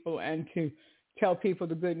to people and to tell people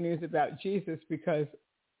the good news about Jesus, because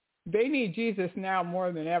they need Jesus now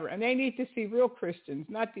more than ever. And they need to see real Christians,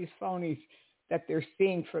 not these phonies that they're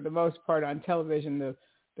seeing for the most part on television, the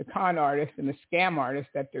con artists and the scam artists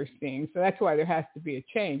that they're seeing. So that's why there has to be a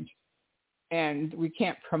change. And we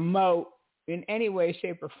can't promote in any way,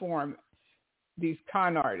 shape, or form these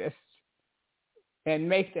con artists. and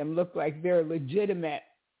make them look like they're legitimate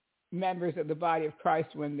members of the body of Christ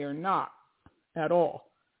when they're not at all.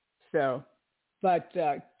 So, but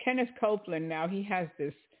Kenneth Copeland now, he has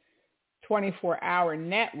this 24-hour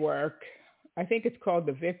network. I think it's called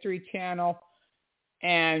the Victory Channel,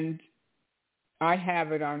 and I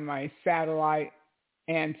have it on my satellite.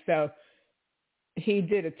 And so he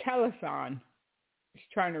did a telethon. He's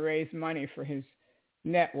trying to raise money for his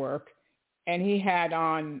network, and he had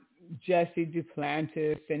on Jesse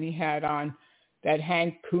Duplantis, and he had on that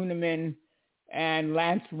Hank Kuhneman and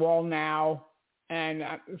Lance Wallnau and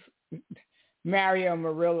Mario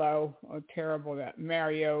Murillo. Oh, terrible that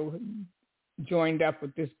Mario joined up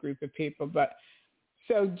with this group of people. But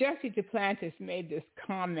so Jesse Duplantis made this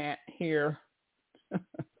comment here.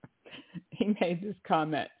 He made this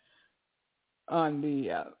comment on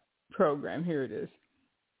the program. Here it is.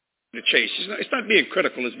 The chase. It's not being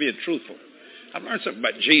critical, it's being truthful. I've learned something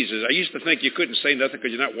about Jesus. I used to think you couldn't say nothing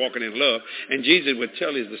because you're not walking in love. And Jesus would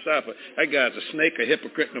tell his disciple, that guy's a snake, a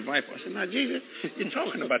hypocrite, and a viper. I said, now, Jesus, you're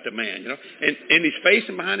talking about the man, you know. And in his face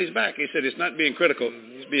and behind his back, he said, it's not being critical,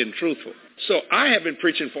 it's being truthful. So I have been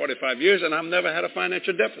preaching 45 years, and I've never had a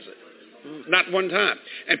financial deficit. Not one time.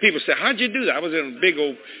 And people say, how'd you do that? I was in a big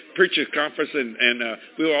old preacher conference, and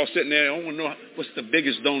we were all sitting there. I want to know what's the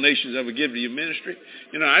biggest donations ever given to your ministry.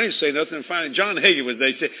 You know, I didn't say nothing. And finally, John Hagee was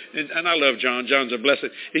there. He said, and I love John. John's a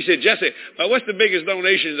blessing. He said, Jesse, what's the biggest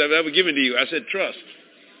donations I've ever given to you? I said, trust.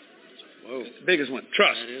 Whoa. The biggest one,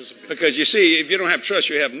 trust. Because you see, if you don't have trust,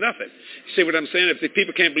 you have nothing. You see what I'm saying? If the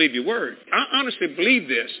people can't believe your word. I honestly believe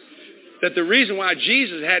this, that the reason why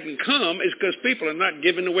Jesus hadn't come is because people are not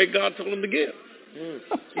giving the way God told them to give.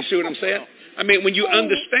 You see what I'm saying? I mean, when you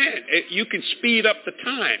understand it, you can speed up the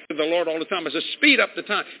time. The Lord all the time. I said, speed up the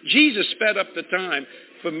time. Jesus sped up the time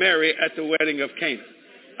for Mary at the wedding of Cana.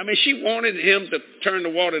 I mean, she wanted him to turn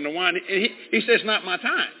the water into wine. And he says, not my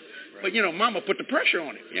time. But, you know, mama put the pressure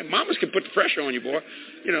on him. Yeah, mamas can put the pressure on you, boy.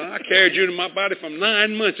 You know, I carried you in my body from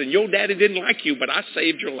 9 months, and your daddy didn't like you, but I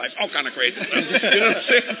saved your life. All kind of crazy stuff. You know what I'm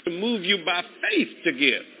saying? To move you by faith to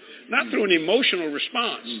give. Not through an emotional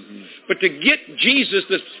response, but to get Jesus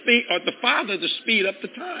to speed, or the Father to speed up the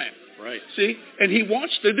time. Right. See? And he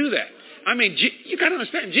wants to do that. I mean, you got to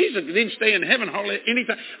understand, Jesus didn't stay in heaven hardly any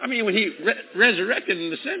time. I mean, when he resurrected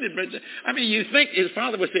and ascended, but I mean, you think his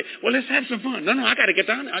Father would say, well, let's have some fun. No, I got to get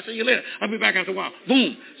down there. I'll see you later. I'll be back after a while.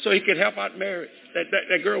 Boom. So he could help out Mary,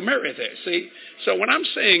 that girl Mary there, see? So when I'm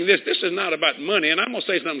saying this is not about money, and I'm going to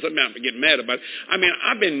say something I'm getting mad about. I mean,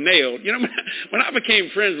 I've been nailed. You know, when I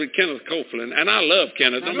became friends with Kenneth Copeland, and I love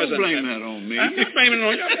Kenneth. Don't blame that on me. I'm not blaming it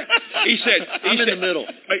on you. He said, I'm in the middle.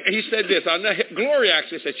 He said this. Gloria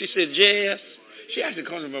actually said, she said, Jess. She actually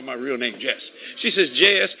calls me by my real name, Jess. She says,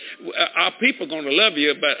 Jess, our people are going to love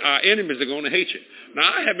you, but our enemies are going to hate you.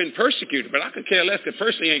 Now, I have been persecuted, but I could care less because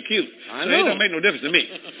persecution ain't cute. I know. It don't make no difference to me.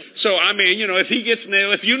 So, I mean, you know, if he gets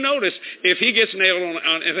nailed, if you notice, if he gets nailed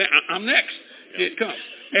on I'm next. Here it comes.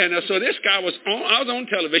 And so this guy I was on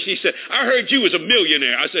television. He said, I heard you was a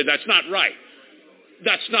millionaire. I said, that's not right.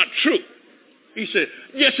 That's not true. He said,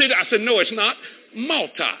 yes, it is. I said, no, it's not.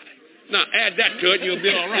 Multi. Now, add that to it, and you'll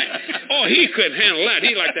be all right. Oh, he couldn't handle that.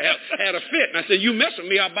 He like to have had a fit. And I said, you mess with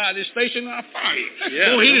me, I'll buy this station and I'll fire you.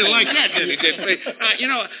 Yeah, he didn't like that, did he? You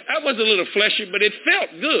know, that was a little fleshy, but it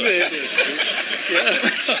felt good.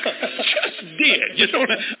 Just did. You know,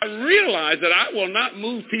 I realized that I will not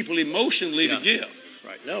move people emotionally to give.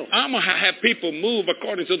 Right. No. I'm going to have people move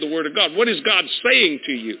according to the Word of God. What is God saying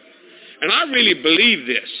to you? And I really believe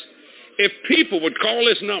this. If people would call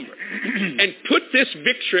this number and put this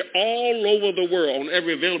victory all over the world on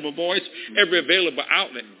every available voice, every available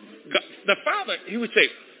outlet, the Father, he would say,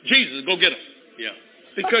 Jesus, go get us. Yeah.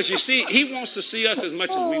 Because, you see, he wants to see us as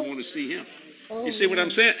much as we want to see him. You see what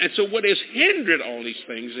I'm saying? And so what has hindered all these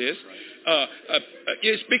things is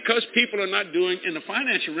it's because people are not doing in the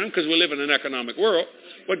financial realm, because we live in an economic world,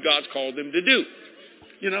 what God's called them to do.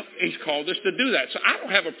 You know, he's called us to do that. So I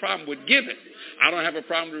don't have a problem with giving. I don't have a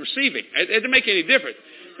problem with receiving. It doesn't make any difference.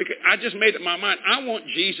 Because I just made up my mind. I want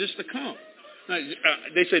Jesus to come. Now,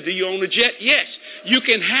 they said, do you own a jet? Yes. You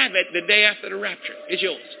can have it the day after the rapture. It's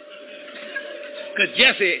yours. Because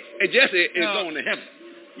Jesse is going to heaven.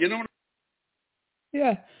 You know what I mean?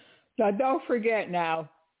 Yeah. Now, don't forget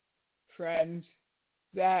now, friends,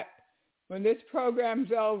 that when this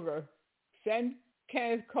program's over, send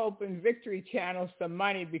Kenneth Copeland Victory Channel some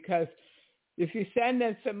money, because if you send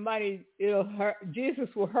them some money, Jesus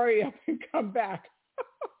will hurry up and come back.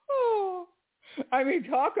 I mean,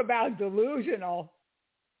 talk about delusional.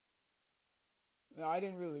 No, I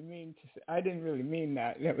didn't really mean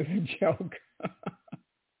that. That was a joke.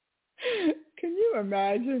 Can you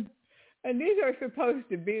imagine? And these are supposed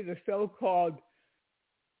to be the so-called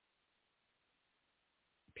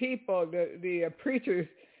people, the preachers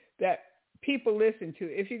that people listen to.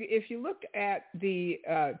 If you look at the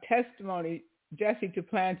testimony Jesse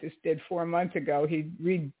Duplantis did 4 months ago, he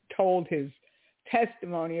retold his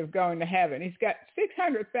testimony of going to heaven. He's got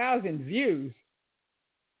 600,000 views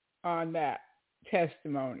on that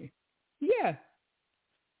testimony. Yeah.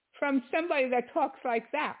 From somebody that talks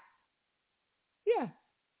like that. Yeah.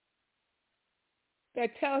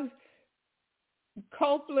 That tells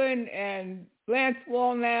Copeland and Lance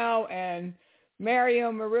Wallnau and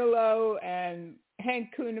Mario Murillo and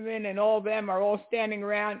Hank Kuhneman and all of them are all standing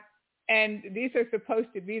around, and these are supposed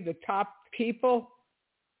to be the top people,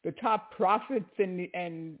 the top prophets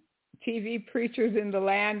and TV preachers in the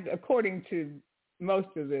land, according to most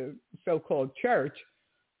of the so-called church.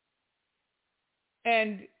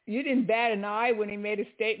 And you didn't bat an eye when he made a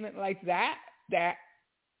statement like that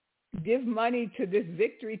give money to this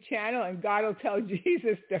Victory Channel and God will tell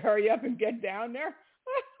Jesus to hurry up and get down there.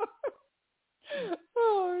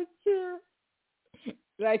 Oh, dear.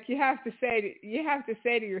 Like you have to say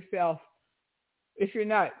to yourself, if you're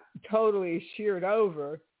not totally sheared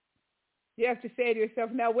over, you have to say to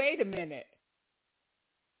yourself, now wait a minute.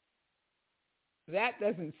 That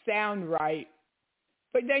doesn't sound right.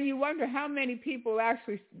 But then you wonder how many people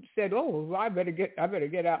actually said, "Oh, well, I better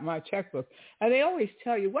get out my checkbook." And they always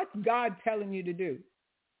tell you, "What's God telling you to do?"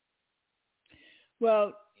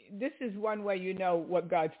 Well, this is one way you know what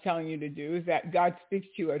God's telling you to do, is that God speaks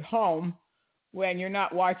to you at home when you're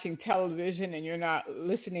not watching television and you're not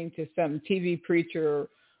listening to some TV preacher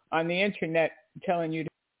on the internet telling you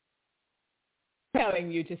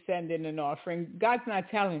to send in an offering. God's not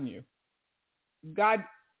telling you.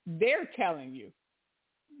 They're telling you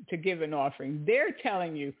to give an offering. They're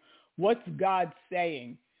telling you what's God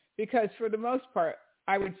saying. Because for the most part,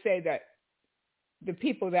 I would say that the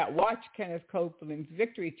people that watch Kenneth Copeland's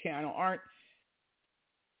Victory Channel aren't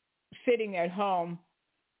sitting at home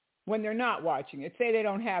when they're not watching it. Say they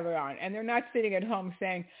don't have it on, and they're not sitting at home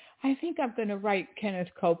saying, I think I'm going to write Kenneth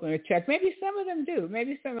Copeland a check. Maybe some of them do.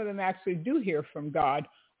 Maybe some of them actually do hear from God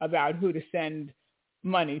about who to send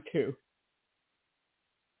money to.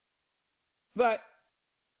 But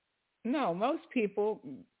no, most people,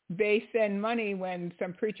 they send money when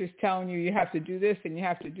some preacher's telling you have to do this and you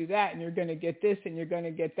have to do that and you're going to get this and you're going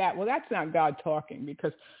to get that. Well, that's not God talking,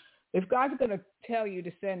 because if God's going to tell you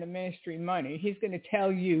to send a ministry money, he's going to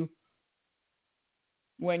tell you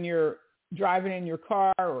when you're driving in your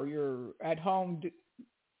car or you're at home,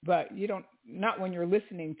 but not when you're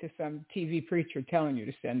listening to some TV preacher telling you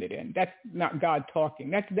to send it in. That's not God talking.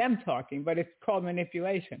 That's them talking, but it's called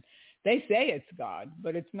manipulation. They say it's God,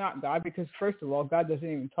 but it's not God, because first of all, God doesn't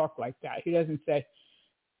even talk like that. He doesn't say,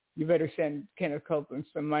 you better send Kenneth Copeland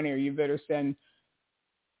some money, or you better send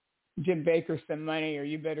Jim Baker some money, or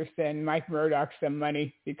you better send Mike Murdoch some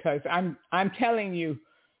money, because I'm telling you,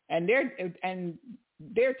 and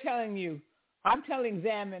they're telling you, I'm telling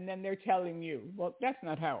them, and then they're telling you. Well, that's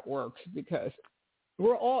not how it works, because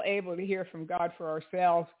we're all able to hear from God for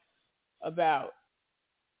ourselves about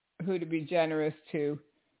who to be generous to.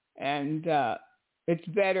 And it's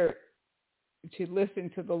better to listen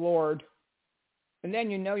to the Lord. And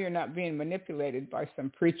then you know you're not being manipulated by some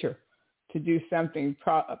preacher to do something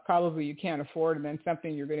probably you can't afford, and then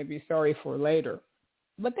something you're going to be sorry for later.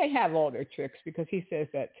 But they have all their tricks, because he says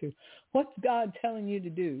that too. What's God telling you to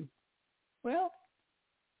do? Well,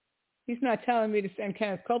 he's not telling me to send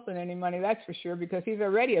Kenneth Copeland any money, that's for sure, because he's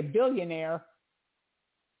already a billionaire.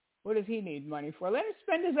 What does he need money for? Let him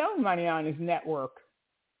spend his own money on his network.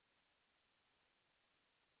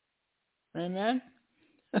 Amen.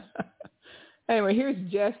 Anyway, here's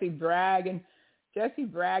Jesse bragging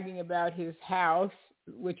about his house,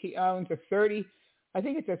 which he owns I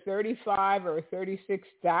think it's a 35 or a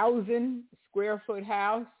 36,000 square foot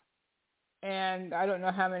house, and I don't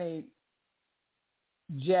know how many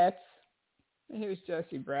jets. And here's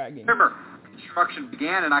Jesse bragging. Remember, construction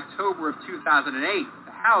began in October of 2008.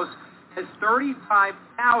 The house has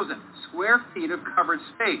 35,000 square feet of covered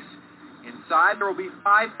space. Inside, there will be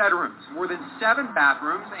 5 bedrooms, more than 7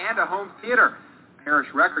 bathrooms, and a home theater. Parish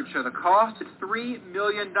records show the cost is $3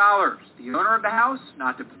 million. The owner of the house,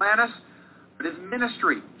 not Duplantis, but his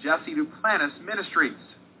ministry, Jesse Duplantis Ministries.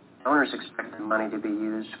 Owners expect the money to be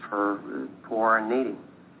used for poor and needy,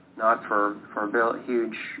 not for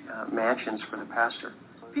huge mansions for the pastor.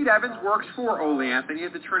 Pete Evans works for Ole Anthony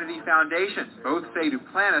at the Trinity Foundation. Both say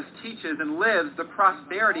Duplantis teaches and lives the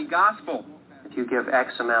prosperity gospel. If you give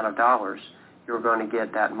X amount of dollars, you're going to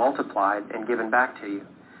get that multiplied and given back to you.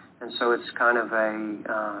 And so it's kind of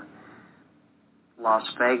a Las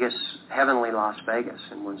Vegas, heavenly Las Vegas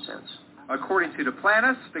in one sense. According to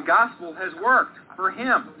Duplantis, the gospel has worked for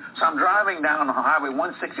him. So I'm driving down Highway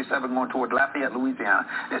 167 going toward Lafayette, Louisiana.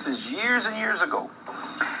 This is years and years ago.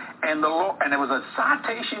 And there was a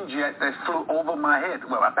citation jet that flew over my head.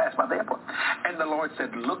 Well, I passed by the airport. And the Lord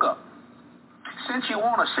said, look up. Since you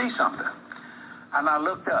want to see something. And I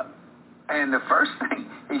looked up. And the first thing,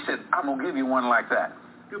 he said, I'm going to give you one like that.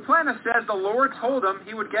 Duplantis says the Lord told him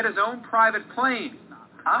he would get his own private plane.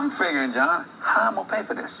 I'm figuring, John, how I'm going to pay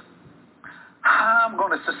for this? How I'm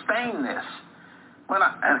going to sustain this?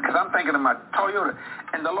 Because I'm thinking of my Toyota.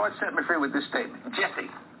 And the Lord set me free with this statement. Jesse,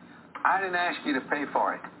 I didn't ask you to pay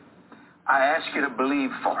for it. I asked you to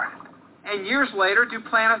believe for it. And years later,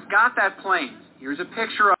 Duplantis got that plane. Here's a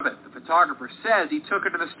picture of it. The photographer says he took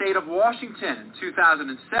it to the state of Washington in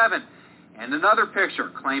 2007. And another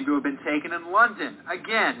picture claimed to have been taken in London,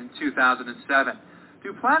 again in 2007.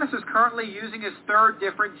 Duplantis is currently using his third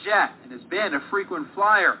different jet and has been a frequent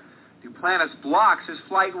flyer. Duplantis blocks his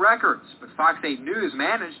flight records, but Fox 8 News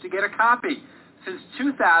managed to get a copy. Since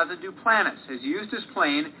 2000, Duplantis has used his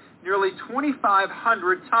plane nearly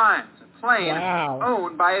 2,500 times, a plane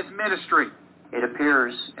owned by his ministry. It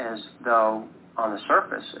appears as though, on the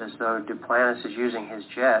surface, as though Duplantis is using his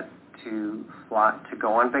jet to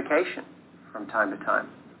go on vacation from time to time.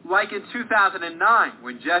 Like in 2009,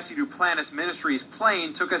 when Jesse Duplantis Ministries'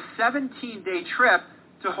 plane took a 17-day trip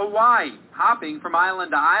to Hawaii, hopping from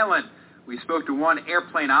island to island. We spoke to one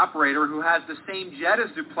airplane operator who has the same jet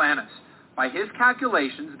as Duplantis. By his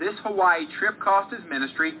calculations, this Hawaii trip cost his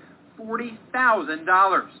ministry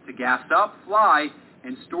 $40,000 to gas up, fly,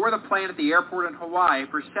 and store the plane at the airport in Hawaii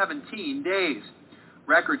for 17 days.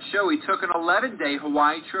 Records show he took an 11-day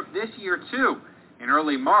Hawaii trip this year, too, in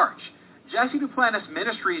early March. Jesse Duplantis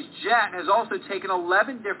Ministries' jet has also taken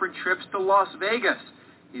 11 different trips to Las Vegas.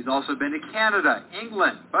 He's also been to Canada,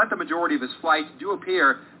 England, but the majority of his flights do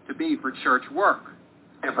appear to be for church work.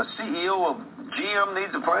 If a CEO of GM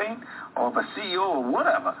needs a plane, or if a CEO of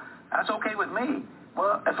whatever, that's okay with me.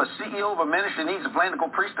 Well, if a CEO of a ministry needs a plane to go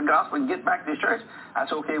preach the gospel and get back to his church,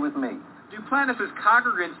 that's okay with me. Duplantis'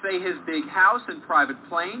 congregants say his big house and private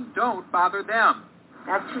plane don't bother them.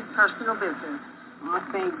 That's his personal business. I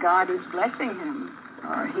think God is blessing him.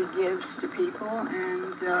 He gives to people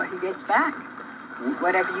and he gets back.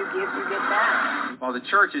 Whatever you give, you get back. While the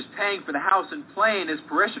church is paying for the house and plane, his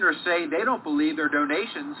parishioners say they don't believe their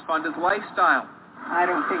donations fund his lifestyle. I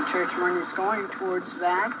don't think church money is going towards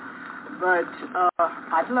that, but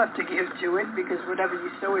I'd love to give to it because whatever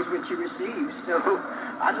you sow is what you receive. So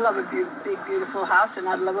I'd love a big, beautiful house, and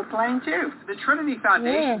I'd love a plane too. The Trinity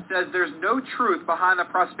Foundation says there's no truth behind the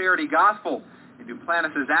prosperity gospel, and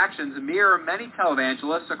Duplantis' actions mirror many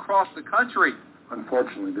televangelists across the country.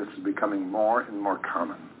 Unfortunately, this is becoming more and more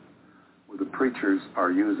common, where the preachers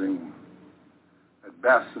are using, at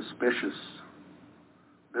best, suspicious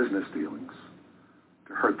business dealings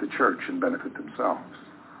to hurt the church and benefit themselves.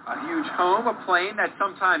 A huge home, a plane that's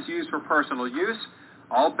sometimes used for personal use,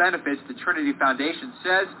 all benefits the Trinity Foundation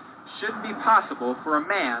says shouldn't be possible for a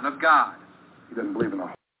man of God. He doesn't believe in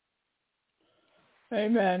a...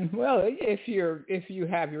 Amen. Well, if you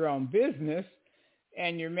have your own business,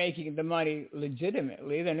 and you're making the money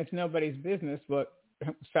legitimately, then it's nobody's business what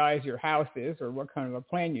size your house is or what kind of a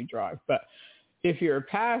plane you drive. But if you're a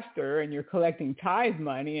pastor and you're collecting tithe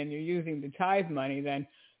money and you're using the tithe money then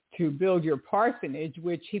to build your parsonage,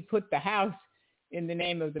 which he put the house in the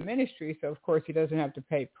name of the ministry, so of course he doesn't have to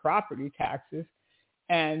pay property taxes,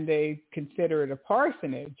 and they consider it a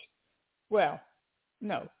parsonage, well,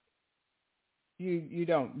 no. You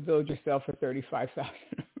don't build yourself a $35,000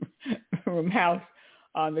 room house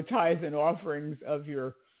on the tithes and offerings of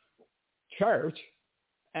your church,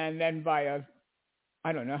 and then buy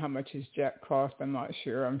I don't know how much his jet cost. I'm not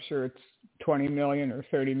sure. I'm sure it's $20 million or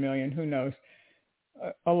 $30 million. Who knows?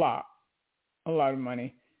 A lot of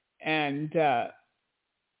money. And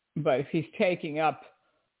but if he's taking up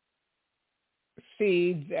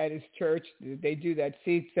seeds at his church, they do that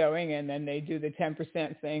seed sowing, and then they do the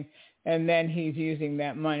 10% thing, and then he's using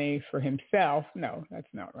that money for himself. No,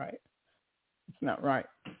 that's not right. It's not right.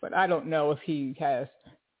 But I don't know if he has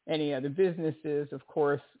any other businesses. Of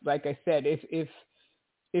course, like I said,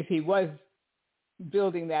 if he was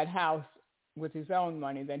building that house with his own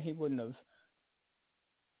money, then he wouldn't have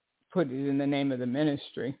put it in the name of the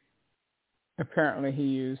ministry. Apparently he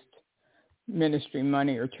used ministry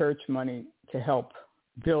money or church money to help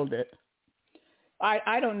build it.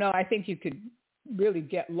 I don't know. I think you could really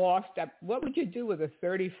get lost. What would you do with a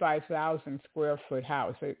 35,000 square foot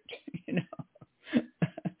house?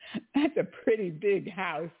 That's a pretty big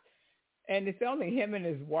house, and it's only him and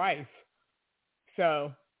his wife.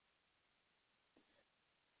 So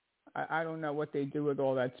I don't know what they do with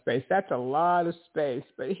all that space. That's a lot of space.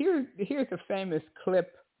 But here's a famous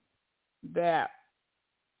clip that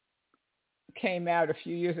came out a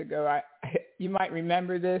few years ago. You might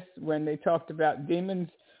remember this when they talked about demons.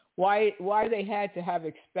 Why they had to have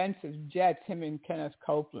expensive jets, him and Kenneth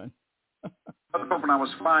Copeland. I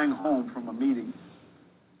was flying home from a meeting,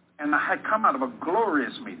 and I had come out of a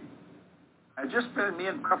glorious meeting. I just spent me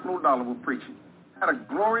and Creflo Dollar were preaching. Had a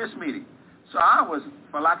glorious meeting. So I was,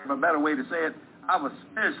 for lack of a better way to say it, I was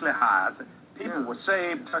spiritually high. People were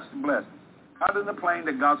saved, touched, and blessed. Out in the plane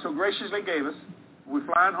that God so graciously gave us, we're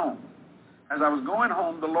flying home. As I was going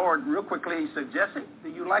home, the Lord, real quickly, he said, "Jesse, do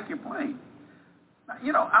you like your plane?"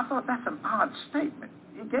 Now, I thought that's an odd statement.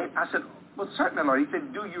 I said, "Well, certainly, Lord." He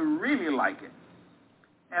said, "Do you really like it?"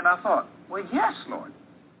 And I thought, "Well, yes, Lord."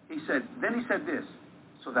 Then he said this,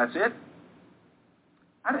 "So that's it?"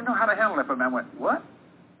 I didn't know how to handle it, but I went, "What?"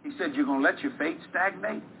 He said, "You're going to let your faith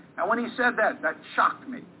stagnate?" And when he said that, that shocked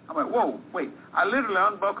me. I went, "Whoa, wait." I literally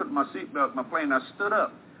unbuckled my seatbelt, my plane. I stood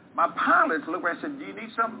up. My pilots looked at me and said, "Do you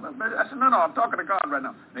need something?" I said, No, I'm talking to God right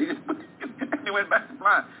now. And he went back to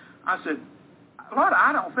flying. I said, "Lord,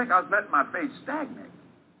 I don't think I was letting my faith stagnate."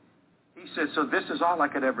 He said, "So this is all I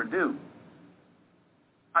could ever do."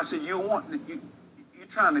 I said, "You're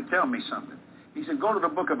trying to tell me something." He said, "Go to the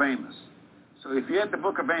book of Amos." So if you're at the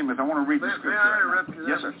book of Amos, I want to read the scripture. May I interrupt you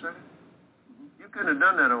there? Yes, sir. You couldn't have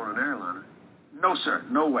done that on an airliner. No, sir.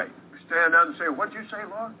 No way. Stand up and say, "What'd you say,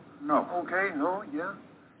 Lord?" No. Okay, no, yeah.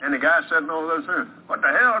 And the guy said, "No, those things. What the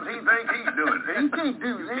hell does he think he's doing?" He can't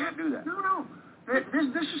do that. Can't do that. No.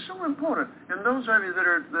 This is so important. And those of you that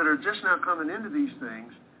are just now coming into these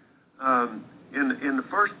things, in the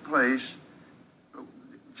first place,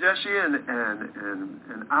 Jesse and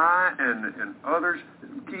I and others,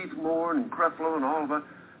 Keith Moore and Creflo and all of us,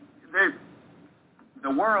 the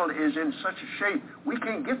world is in such a shape, we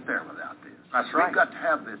can't get there without this. That's right. We've got to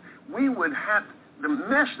have this. We would have, the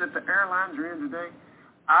mess that the airlines are in today,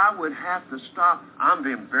 I would have to stop. I'm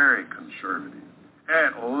being very conservative.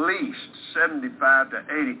 At least 75 to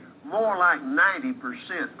 80, more like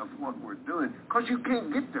 90% of what we're doing, because you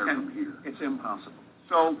can't get there from here. It's impossible.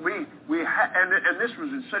 So and this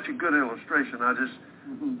was such a good illustration.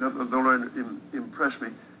 The Lord impressed me.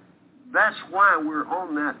 That's why we're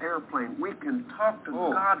on that airplane. We can talk to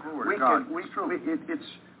God. It's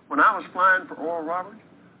when I was flying for Oral Roberts,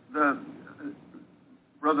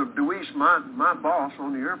 Brother Deweese, my boss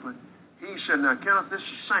on the airplane, he said, "Now, Kenneth, this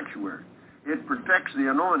is sanctuary. It protects the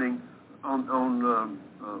anointing on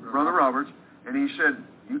Brother Roberts." And he said,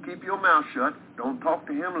 "You keep your mouth shut. Don't talk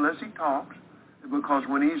to him unless he talks. Because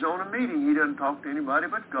when he's on a meeting, he doesn't talk to anybody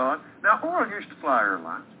but God." Now, Oral used to fly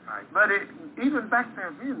airlines. Right. But even back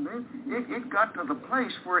there then, man, it got to the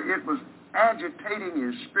place where it was agitating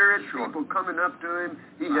his spirit, people coming up to him.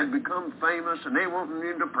 He had become famous, and they wanted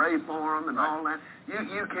him to pray for him and all that.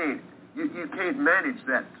 You can't manage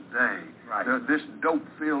that today. Right. This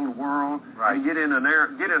dope-filled world. Right. You get in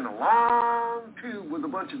a long tube with a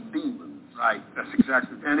bunch of demons. Right. That's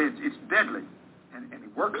exactly. And it's deadly. And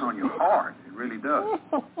it works on you hard. It really does.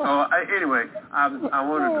 So anyway, I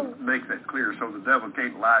wanted to make that clear so the devil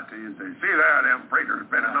can't lie to you and say, "See there, them preachers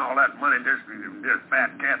spending all that money just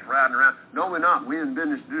fat cats riding around." No, we're not. We're in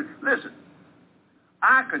business to do. Listen,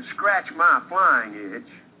 I could scratch my flying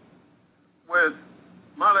itch with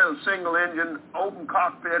my little single-engine open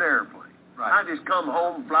cockpit airplane. Right. I just come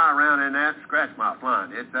home, fly around in that, scratch my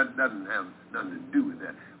flying itch. That doesn't have nothing to do with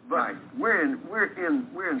that. But we're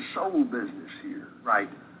in soul business here. Right.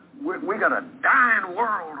 We got a dying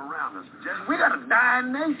world around us. We got a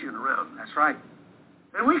dying nation around us. That's right.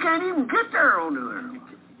 And we can't even get there onto there.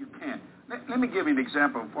 You can't. Let me give you an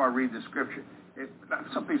example before I read the scripture.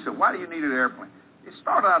 Some people say, "Why do you need an airplane?" It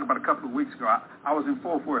started out about a couple of weeks ago. I was in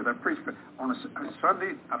Fort Worth. I preached on a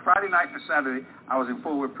Friday night and a Saturday. I was in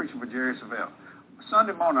Fort Worth preaching for Jerry Savelle.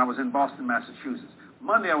 Sunday morning, I was in Boston, Massachusetts.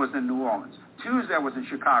 Monday, I was in New Orleans. Tuesday, I was in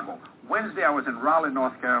Chicago. Wednesday, I was in Raleigh,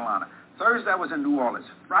 North Carolina. Thursday, I was in New Orleans.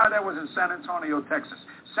 Friday, I was in San Antonio, Texas.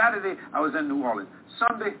 Saturday, I was in New Orleans.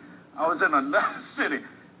 Sunday, I was in another city.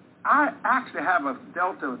 I actually have a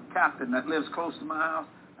Delta captain that lives close to my house.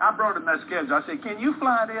 I brought him that schedule. I said, "Can you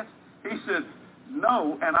fly this?" He said,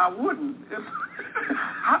 "No," and I wouldn't.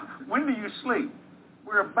 When do you sleep?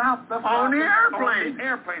 We're about to fly on the airplane. On the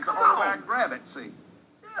airplane, the whole way I grab it, see.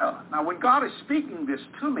 Yeah. Now, when God is speaking this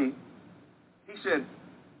to me, he said,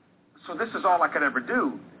 "So this is all I could ever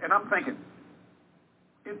do." And I'm thinking,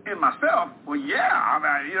 in myself, well, yeah,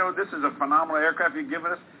 I mean, this is a phenomenal aircraft you're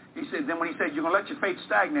giving us. He said, then when he said, "You're going to let your faith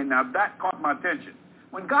stagnate," now that caught my attention.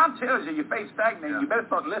 When God tells you your faith stagnates, you better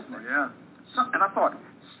start listening. Yeah. And I thought,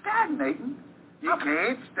 stagnating? You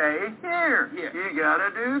can't stay here. Yeah. You got to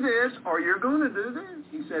do this or you're going to do this.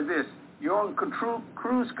 He said this, you're on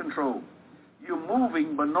cruise control. You're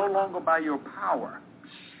moving, but no longer by your power.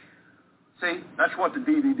 See, that's what the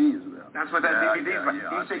DVD is about. That's what that DVD is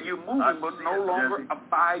about. He said you're moving, but no longer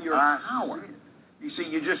by your power. You see,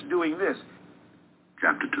 you're just doing this.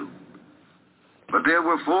 Chapter 2. But there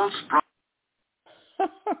were false prophets.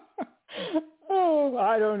 Oh,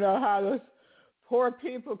 I don't know how those poor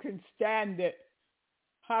people can stand it.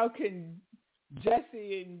 How can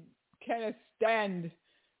Jesse and Kenneth stand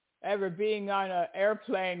ever being on an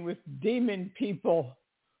airplane with demon people?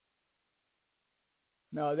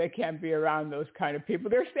 No, they can't be around those kind of people.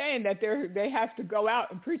 They're saying that they have to go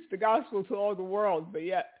out and preach the gospel to all the world, but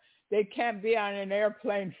yet they can't be on an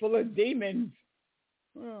airplane full of demons.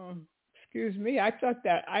 Oh, excuse me. I thought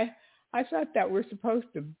that we're supposed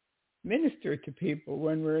to minister to people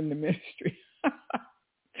when we're in the ministry.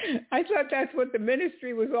 I thought that's what the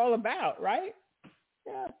ministry was all about, right?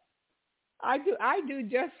 Yeah. I do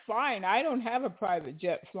just fine. I don't have a private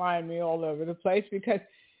jet flying me all over the place because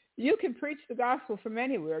you can preach the gospel from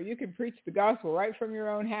anywhere. You can preach the gospel right from your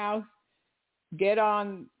own house, get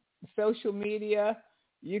on social media.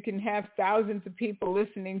 You can have thousands of people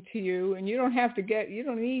listening to you, and you don't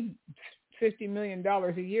need $50 million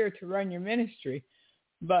a year to run your ministry.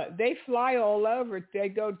 But they fly all over. They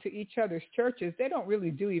go to each other's churches. They don't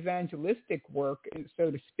really do evangelistic work,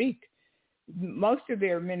 so to speak. Most of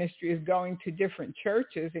their ministry is going to different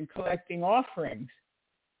churches and collecting offerings.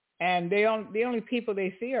 And the only people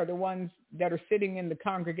they see are the ones that are sitting in the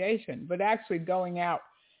congregation, but actually going out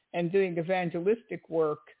and doing evangelistic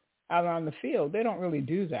work out on the field. They don't really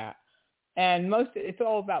do that. And it's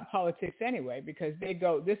all about politics anyway, because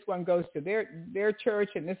this one goes to their church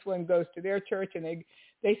and this one goes to their church, and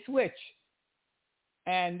they switch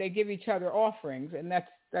and they give each other offerings, and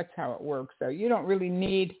that's how it works. So you don't really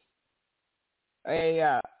need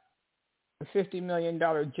a $50 million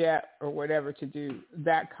jet or whatever to do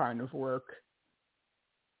that kind of work.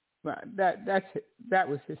 But that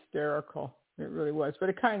was hysterical. It really was. But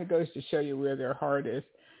it kind of goes to show you where their heart is.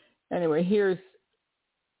 Anyway, here's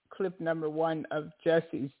clip number 1 of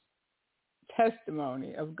Jesse's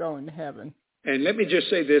testimony of going to heaven. And let me just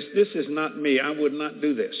say this. This is not me. I would not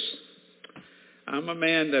do this. I'm a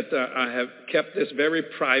man that I have kept this very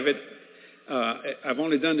private. I've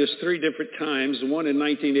only done this 3 different times, one in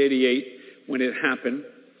 1988 when it happened,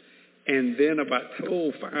 and then about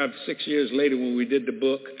 5-6 years later when we did the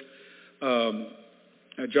book,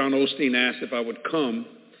 John Osteen asked if I would come,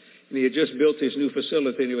 and he had just built his new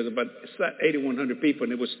facility, and it was about 8,100 people,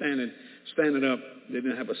 and they were standing up. They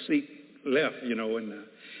didn't have a seat left,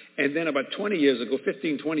 and then about 20 years ago,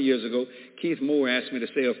 20 years ago, Keith Moore asked me to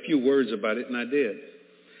say a few words about it, and I did.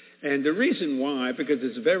 And the reason why, because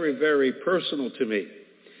it's very, very personal to me,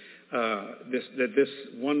 this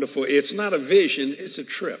wonderful, it's not a vision, it's a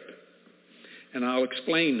trip. And I'll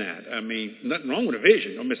explain that. I mean, nothing wrong with a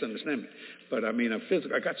vision, don't misunderstand me. But I mean,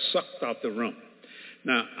 I got sucked out the room.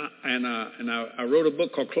 Now, I wrote a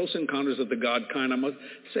book called Close Encounters of the God Kind. I must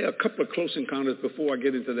say a couple of close encounters before I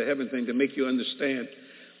get into the heaven thing to make you understand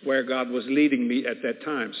where God was leading me at that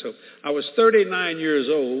time. So I was 39 years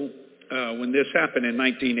old when this happened in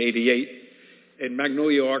 1988 in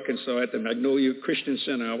Magnolia, Arkansas, at the Magnolia Christian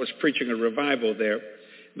Center. I was preaching a revival there.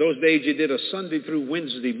 Those days you did a Sunday through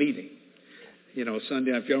Wednesday meeting.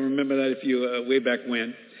 Sunday, if y'all remember that, if you way back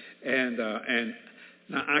when. And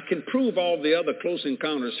now I can prove all the other close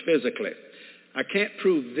encounters physically. I can't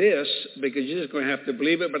prove this because you're just going to have to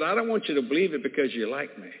believe it, but I don't want you to believe it because you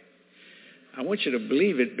like me. I want you to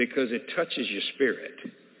believe it because it touches your spirit.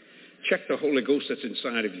 Check the Holy Ghost that's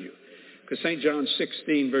inside of you. Because St. John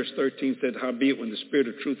 16, verse 13 said, howbeit when the Spirit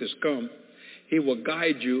of truth is come, he will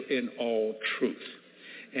guide you in all truth.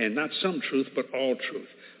 And not some truth, but all truth.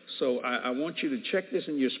 So I want you to check this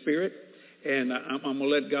in your spirit, and I'm going to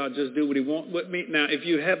let God just do what he wants with me. Now, if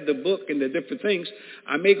you have the book and the different things,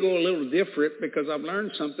 I may go a little different because I've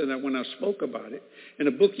learned something that when I spoke about it. In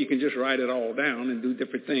a book, you can just write it all down and do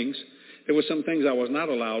different things. There were some things I was not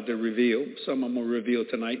allowed to reveal. Some I'm going to reveal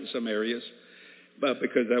tonight in some areas, but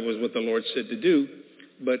because that was what the Lord said to do.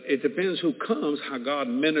 But it depends who comes, how God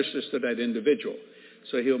ministers to that individual.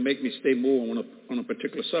 So he'll make me stay more on a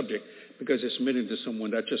particular subject because it's ministering to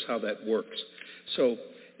someone. That's just how that works. So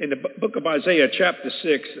in the book of Isaiah, chapter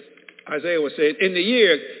 6, Isaiah was saying, in the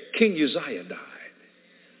year King Uzziah died,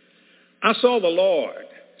 I saw the Lord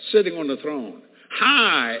sitting on the throne,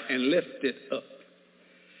 high and lifted up,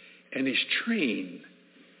 and his train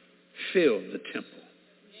filled the temple.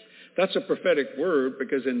 That's a prophetic word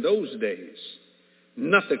because in those days,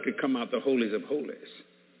 Nothing could come out the holies of holies.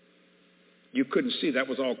 You couldn't see. That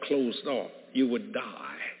was all closed off. You would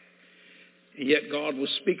die. And yet God was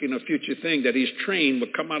speaking a future thing that he's trained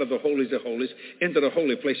would come out of the holies of holies into the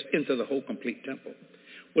holy place, into the whole complete temple.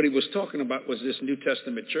 What he was talking about was this New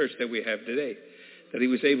Testament church that we have today, that he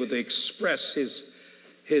was able to express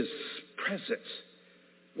his presence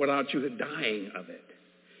without you dying of it.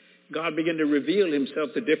 God began to reveal himself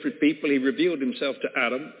to different people. He revealed himself to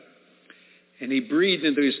Adam, and he breathed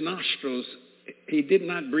into his nostrils. He did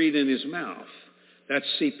not breathe in his mouth. That's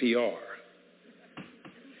CPR.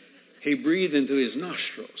 He breathed into his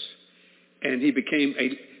nostrils, and he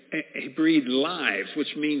breathed lives,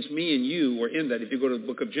 which means me and you were in that. If you go to the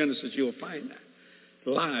book of Genesis, you'll find that.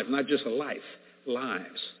 Lives, not just a life,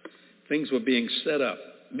 lives. Things were being set up.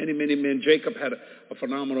 Many, many men. Jacob had a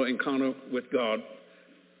phenomenal encounter with God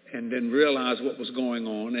and then realized what was going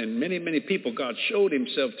on. And many, many people God showed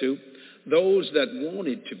himself to, those that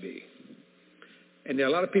wanted to be. And there are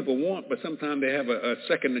a lot of people want, but sometimes they have a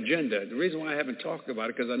second agenda. The reason why I haven't talked about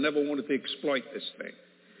it, because I never wanted to exploit this thing.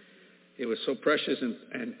 It was so precious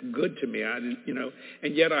and good to me.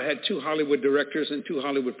 And yet I had 2 Hollywood directors and 2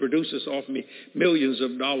 Hollywood producers offer me millions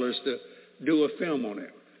of dollars to do a film on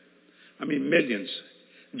it. I mean, millions.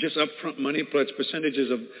 Just upfront money plus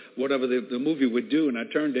percentages of whatever the movie would do. And I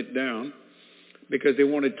turned it down because they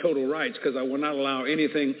wanted total rights, because I would not allow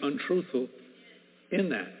anything untruthful in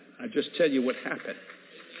that. I just tell you what happened,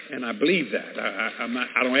 and I believe that.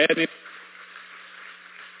 I don't add anything.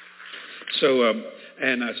 So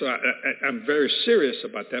I'm very serious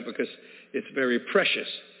about that because it's very precious.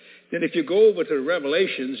 Then if you go over to the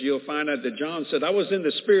Revelations, you'll find out that John said, I was in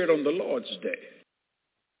the Spirit on the Lord's day.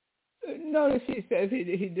 Notice he says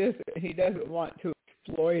he doesn't want to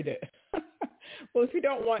exploit it. Well, if you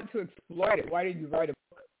don't want to exploit it, why did you write a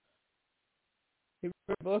book? He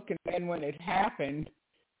wrote a book, and then when it happened,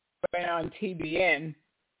 went on TBN,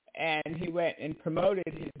 and he went and promoted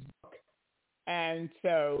his book. And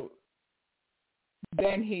so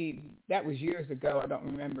then that was years ago. I don't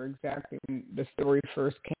remember exactly when the story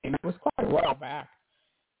first came. It was quite a while back.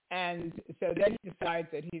 And so then he decides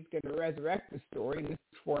that he's going to resurrect the story. This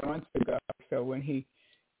is 4 months ago. So when he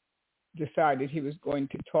decided he was going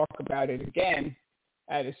to talk about it again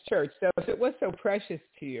at his church. So if it was so precious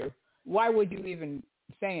to you, why would you even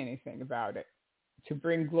say anything about it? To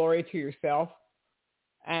bring glory to yourself.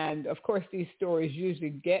 And of course, these stories usually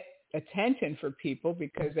get attention for people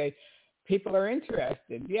because people are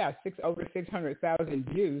interested. Yeah, over 600,000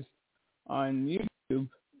 views on YouTube,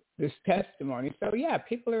 this testimony. So yeah,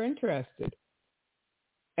 people are interested.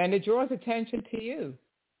 And it draws attention to you.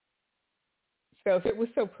 So if it was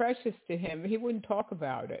so precious to him, he wouldn't talk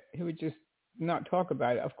about it. He would just not talk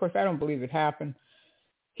about it. Of course, I don't believe it happened.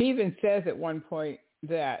 He even says at one point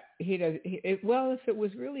that if it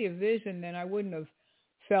was really a vision, then I wouldn't have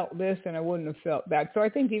felt this and I wouldn't have felt that. So I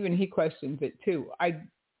think even he questions it too.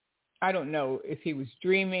 I don't know if he was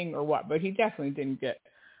dreaming or what, but he definitely didn't get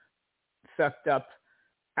sucked up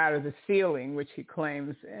out of the ceiling, which he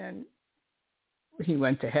claims, and he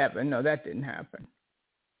went to heaven. No, that didn't happen.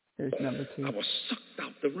 There's number 2. I was sucked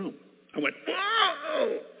out the room. I went,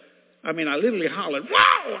 whoa! I mean, I literally hollered,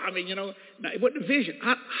 wow! I mean, now, it wasn't a vision.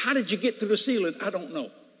 How did you get through the ceiling? I don't know.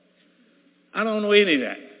 I don't know any of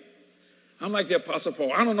that. I'm like the Apostle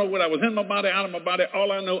Paul. I don't know what I was in my body, out of my body.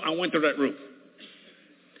 All I know, I went through that roof.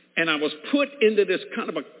 And I was put into this kind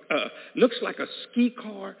of looks like a ski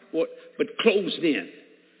car, but closed in.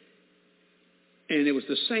 And it was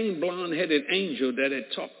the same blonde-headed angel that had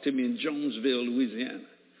talked to me in Jonesville, Louisiana.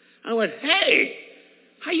 I went, hey,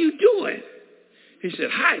 how you doing? He said,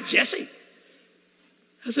 hi, Jesse.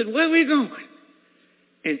 I said, where are we going?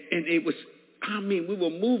 And it was, we were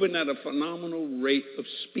moving at a phenomenal rate of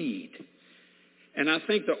speed. And I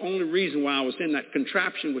think the only reason why I was in that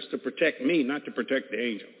contraption was to protect me, not to protect the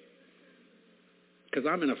angel. Because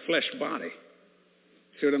I'm in a flesh body.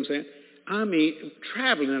 See what I'm saying?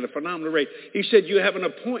 Traveling at a phenomenal rate. He said, you have an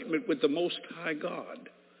appointment with the Most High God.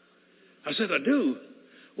 I said, I do.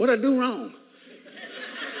 What'd I do wrong?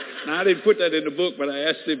 Now, I didn't put that in the book, but I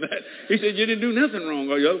asked him that. He said, you didn't do nothing wrong,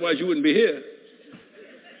 otherwise you wouldn't be here.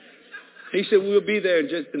 He said, we'll be there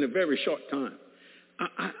in a very short time.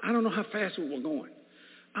 I don't know how fast we were going.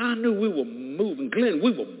 I knew we were moving. Glenn,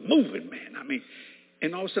 we were moving, man.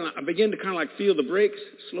 And all of a sudden, I began to kind of like feel the brakes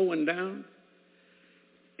slowing down.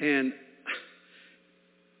 And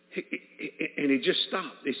he just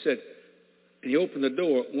stopped. He said, and he opened the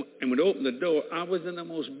door. And when he opened the door, I was in the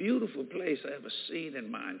most beautiful place I ever seen in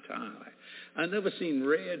my entire life. I never seen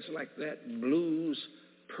reds like that, blues,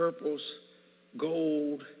 purples,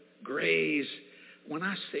 gold, grays. When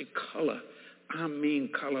I say color, I mean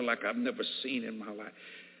color like I've never seen in my life.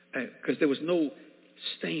 Because there was no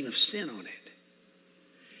stain of sin on it.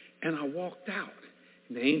 And I walked out.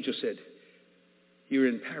 And the angel said, you're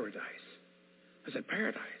in paradise. I said,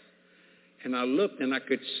 paradise? And I looked and I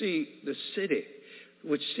could see the city,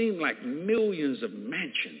 which seemed like millions of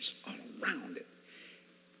mansions all around it.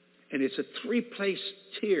 And it's a three-place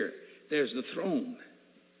tier. There's the throne.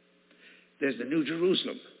 There's the New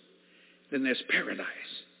Jerusalem. Then there's paradise.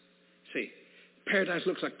 See, paradise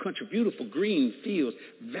looks like country, beautiful green fields,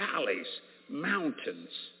 valleys, mountains.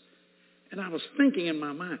 And I was thinking in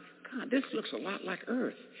my mind, God, this looks a lot like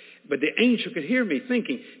earth. But the angel could hear me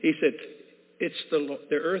thinking. He said,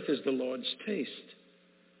 the earth is the Lord's taste.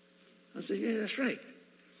 I said, yeah, that's right.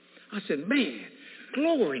 I said, man,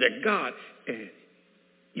 glory to God.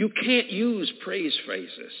 You can't use praise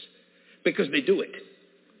phrases because they do it.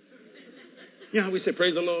 You know how we say,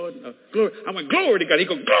 praise the Lord? Glory. I went, glory to God. He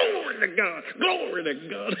goes, glory to God, glory to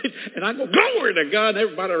God. And I go, glory to God. And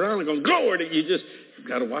everybody around goes, glory to God. You just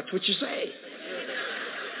got to watch what you say.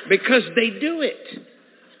 Because they do it.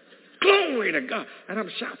 Glory to God. And I'm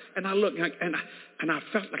shouting. And I look, and I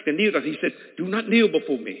felt like the kneel. He said, do not kneel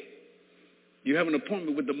before me. You have an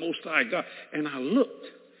appointment with the Most High God. And I looked.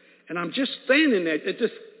 And I'm just standing there.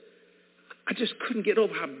 I just couldn't get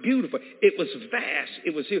over how beautiful. It was vast.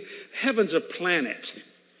 It was here. Heaven's a planet.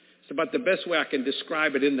 It's about the best way I can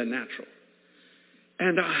describe it in the natural.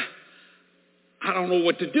 And I don't know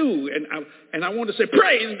what to do. And I wanted to say,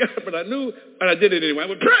 praise God, but I did it anyway. I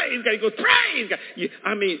went, praise God. He goes, praise God.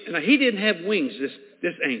 And he didn't have wings,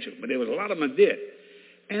 this angel, but there was a lot of them that did.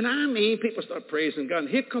 And people start praising God. And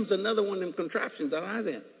here comes another one of them contraptions that I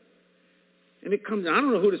did. And it comes, I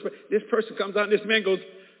don't know who this person comes out, and this man goes,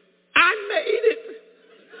 I made it.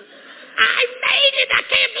 I made it. I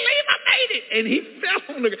can't believe I made it. And he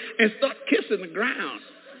fell on the ground and started kissing the ground.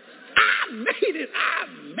 I made it. I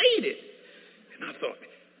made it. And I thought,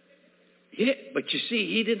 yeah, but you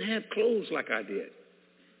see, he didn't have clothes like I did.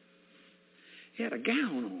 He had a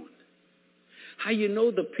gown on. How you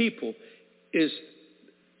know the people is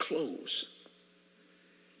clothes.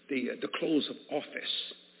 The clothes of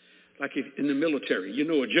office. Like if in the military, you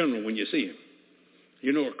know a general when you see him.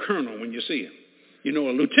 You know a colonel when you see him. You know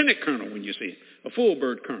a lieutenant colonel when you see him. A full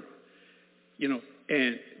bird colonel. You know,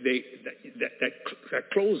 and that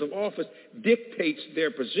clothes of office dictates their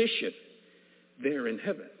position there in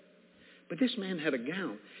heaven. But this man had a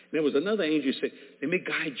gown. There was another angel who said, let me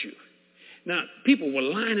guide you. Now, people were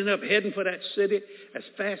lining up, heading for that city as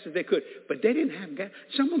fast as they could. But they didn't have gowns.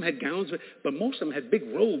 Some of them had gowns, but most of them had big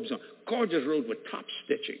robes on, gorgeous robes with top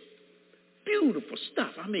stitching. Beautiful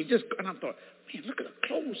stuff. And I thought, man, look at the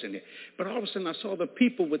clothes in there. But all of a sudden I saw the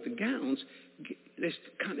people with the gowns, they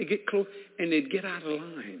kind of get close, and they'd get out of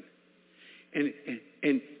line. And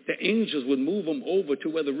the angels would move them over to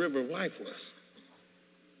where the river of life was.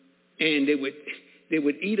 And they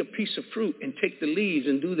would eat a piece of fruit and take the leaves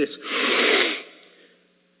and do this.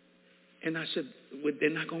 And I said, they're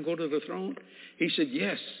not going to go to the throne? He said,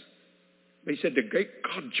 yes. He said, the great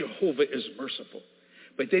God Jehovah is merciful.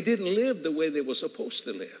 But they didn't live the way they were supposed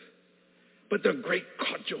to live. But the great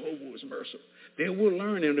God Jehovah was merciful. They will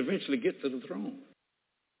learn and eventually get to the throne.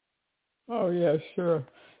 Oh, yeah, sure.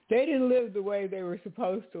 They didn't live the way they were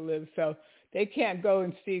supposed to live, so they can't go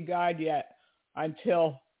and see God yet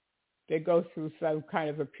until they go through some kind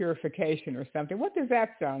of a purification or something. What does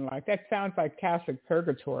that sound like? That sounds like Catholic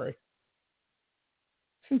purgatory.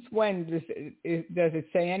 Since when does it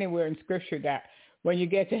say anywhere in Scripture that when you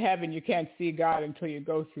get to heaven, you can't see God until you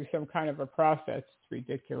go through some kind of a process? It's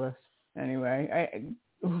ridiculous. Anyway,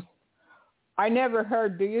 I never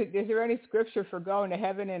heard, is there any Scripture for going to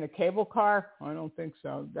heaven in a cable car? I don't think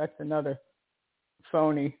so. That's another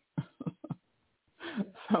phony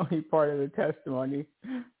part of the testimony.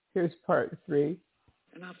 Here's part 3.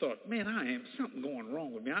 And I thought, man, I am something going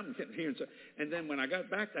wrong with me. I'm sitting here. And then when I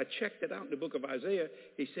got back, I checked it out in the book of Isaiah.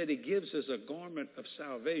 He said he gives us a garment of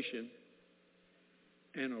salvation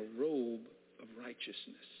and a robe of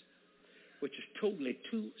righteousness, which is totally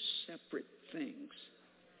two separate things.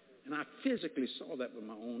 And I physically saw that with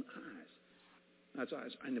my own eyes. That's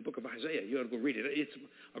in the book of Isaiah. You ought to go read it. It's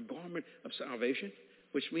a garment of salvation,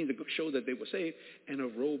 which means to show that they were saved, and a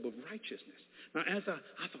robe of righteousness. Now, as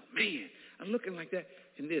I thought, man, I'm looking like that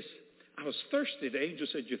in this. I was thirsty. The angel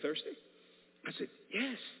said, you thirsty? I said,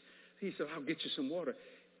 yes. He said, I'll get you some water.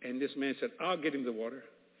 And this man said, I'll get him the water.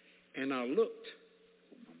 And I looked.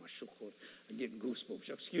 Oh, my shoulders. I'm getting goosebumps.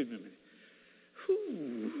 Excuse me a minute.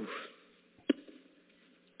 Whew.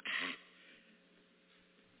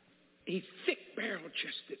 A thick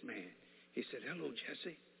barrel-chested man. He said, hello,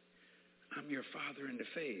 Jesse. I'm your father in the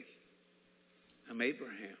faith. I'm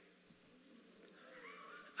Abraham.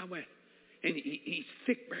 I went, and he's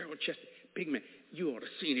thick barrel chested, big man. You ought to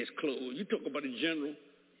see his clothes. You talk about a general.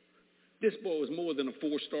 This boy was more than a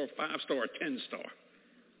 4-star, 5-star, or 10-star.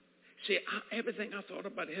 See, everything I thought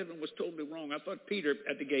about heaven was totally wrong. I thought Peter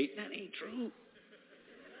at the gate, that ain't true.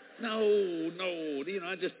 No,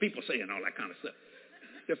 just people saying all that kind of stuff.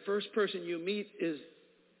 The first person you meet is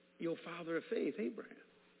your father of faith, Abraham.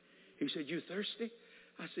 He said, you thirsty?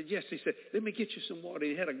 I said, yes. He said, let me get you some water.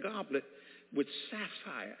 He had a goblet with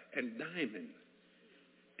sapphire and diamond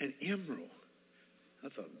and emerald. I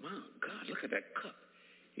thought, my God, look at that cup.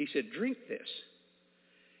 He said, drink this.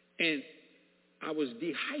 And I was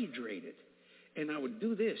dehydrated, and I would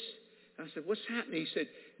do this. I said, what's happening? He said,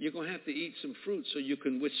 you're going to have to eat some fruit so you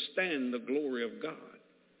can withstand the glory of God.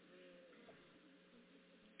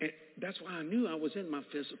 And that's why I knew I was in my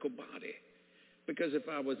physical body. Because if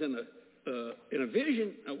I was in a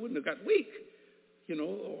vision, I wouldn't have got weak,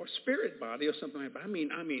 or spirit body or something like that. I mean,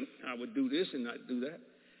 I would do this and not do that.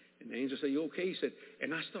 And the angel said, you okay? He said,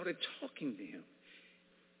 and I started talking to him.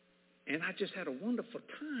 And I just had a wonderful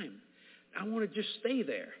time. I want to just stay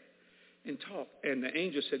there and talk. And the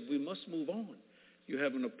angel said, we must move on. You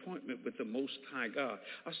have an appointment with the Most High God.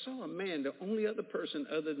 I saw a man, the only other person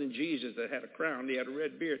other than Jesus that had a crown. He had a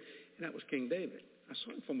red beard, and that was King David. I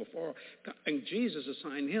saw him from afar. And Jesus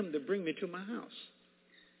assigned him to bring me to my house.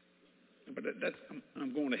 But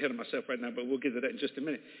I'm going ahead of myself right now, but we'll get to that in just a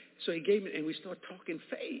minute. So he gave me, and we started talking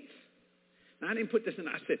faith. Now, I didn't put this in.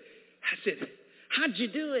 I said, how'd you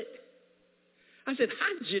do it? I said,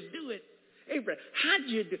 how'd you do it? Abraham,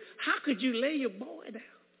 how could you lay your boy down?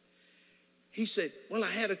 He said, well,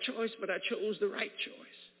 I had a choice, but I chose the right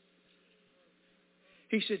choice.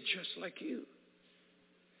 He said, just like you.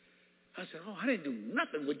 I said, I didn't do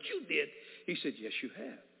nothing what you did. He said, yes, you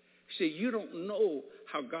have. He said, you don't know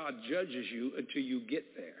how God judges you until you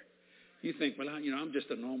get there. You think, well, I'm just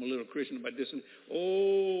a normal little Christian about this.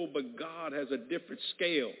 But God has a different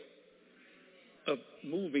scale of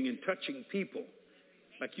moving and touching people.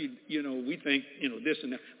 Like, we think, this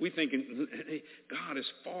and that. We thinking God is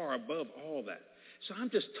far above all that. So I'm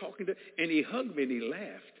just talking to, and he hugged me and he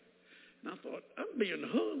laughed. And I thought, I'm being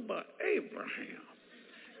hugged by Abraham.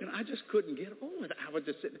 I just couldn't get over it. I was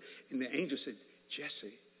just sitting, and the angel said,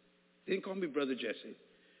 Jesse. They didn't call me Brother Jesse.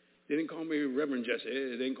 They didn't call me Reverend Jesse.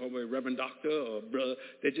 They didn't call me Reverend Doctor or Brother.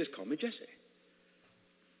 They just called me Jesse.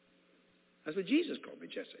 That's what Jesus called me,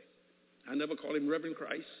 Jesse. I never called him Reverend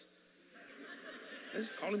Christ. I just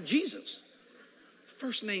called him Jesus.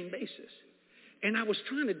 First name basis. And I was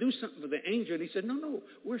trying to do something for the angel, and he said, no,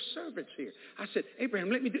 we're servants here. I said, Abraham,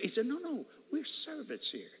 let me do it. He said, no, we're servants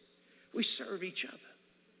here. We serve each other.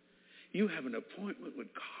 You have an appointment with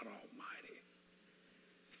God Almighty.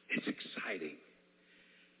 It's exciting.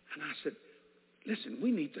 And I said, listen,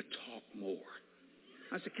 we need to talk more.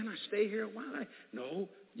 I said, can I stay here a while? No,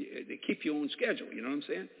 they keep you on schedule, you know what I'm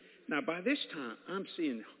saying? Now, by this time, I'm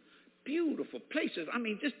seeing beautiful places. I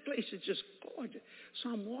mean, this place is just gorgeous. So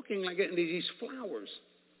I'm walking like that, and these flowers.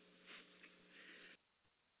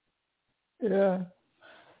 Yeah.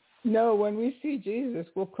 No, when we see Jesus,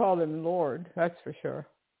 we'll call him Lord. That's for sure.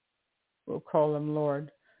 We'll call him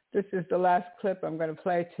Lord. This is the last clip I'm going to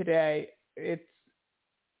play today. It's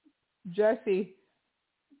Jesse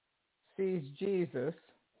sees Jesus,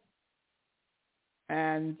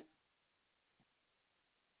 and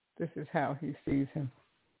this is how he sees him.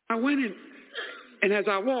 I went in, and as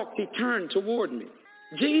I walked, he turned toward me.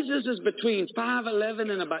 Jesus is between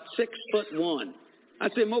 5'11" and about 6'1". I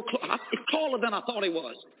said, he's taller than I thought he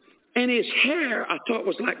was. And his hair, I thought,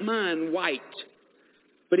 was like mine, white.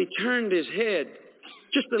 But he turned his head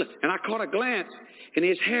just a little, and I caught a glance, and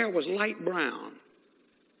his hair was light brown.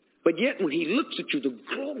 But yet when he looks at you, the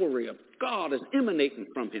glory of God is emanating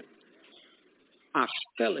from him. I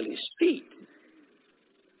fell at his feet.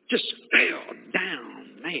 Just fell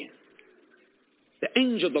down, man. The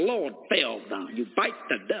angel of the Lord fell down. You bite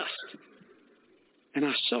the dust. And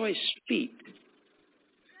I saw his feet.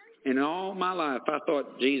 And all my life, I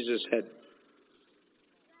thought Jesus had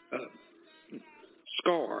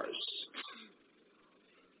scars.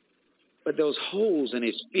 But those holes in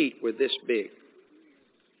his feet were this big.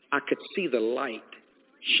 I could see the light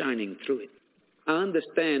shining through it. I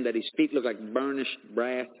understand that his feet look like burnished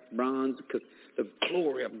brass, bronze, because the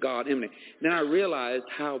glory of God emanated. Then I realized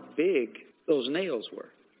how big those nails were.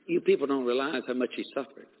 You people don't realize how much he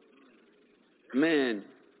suffered. Man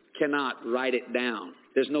cannot write it down.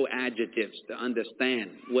 There's no adjectives to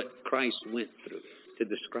understand what Christ went through to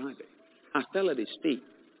describe it. I fell at his feet.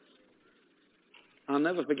 I'll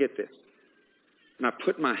never forget this. And I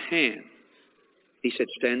put my hand. He said,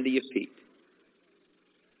 stand to your feet.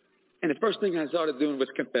 And the first thing I started doing was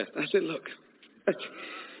confess. I said, look,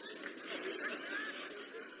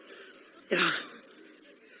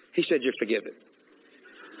 he said, you're forgiven.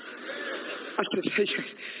 I said,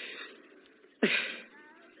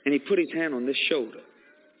 and he put his hand on this shoulder.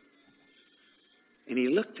 And he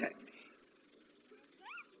looked at me.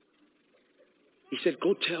 He said,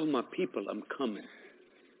 go tell my people I'm coming.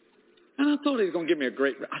 And I thought he was going to give me a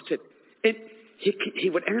great... I said, and he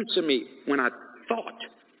would answer me when I thought.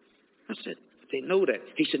 I said, they know that.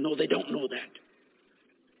 He said, no, they don't know that.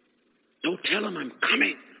 Don't tell them I'm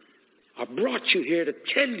coming. I brought you here to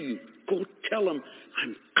tell you. Go tell them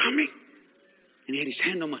I'm coming. And he had his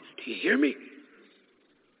hand on my... Do you hear me?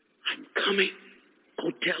 I'm coming.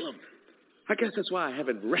 Go tell them. I guess that's why I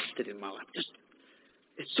haven't rested in my life.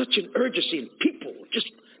 It's such an urgency, and people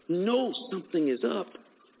just know something is up.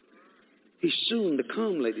 He's soon to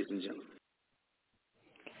come, ladies and gentlemen.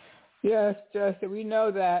 Yes, Justin, we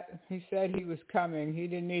know that. He said he was coming. He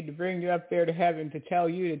didn't need to bring you up there to heaven to tell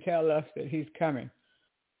you to tell us that he's coming.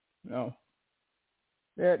 No.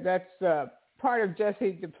 That's part of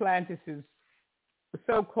Jesse Duplantis'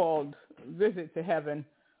 so-called visit to heaven.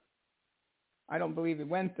 I don't believe he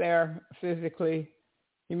went there physically.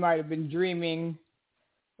 He might have been dreaming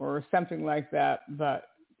or something like that, but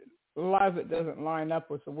a lot of it doesn't line up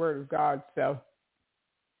with the Word of God, so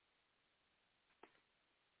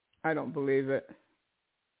I don't believe it.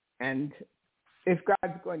 And if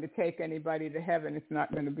God's going to take anybody to heaven, it's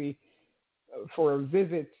not going to be for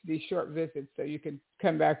visits, these short visits, so you can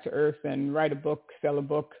come back to earth and write a book, sell a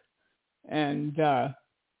book, and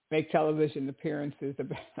make television appearances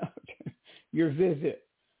about your visit.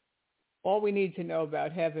 All we need to know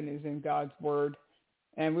about heaven is in God's Word,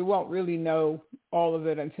 and we won't really know all of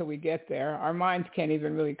it until we get there. Our minds can't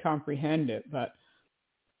even really comprehend it, but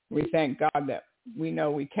we thank God that we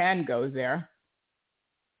know we can go there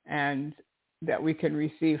and that we can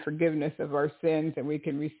receive forgiveness of our sins and we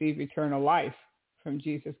can receive eternal life from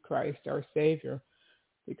Jesus Christ, our Savior.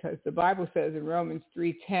 Because the Bible says in Romans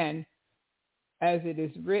 3:10, as it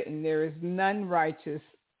is written, there is none righteous,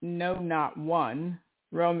 no, not one.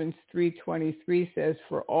 Romans 3:23 says,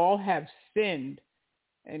 for all have sinned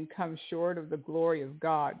and come short of the glory of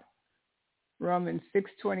God. Romans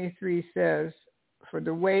 6:23 says, for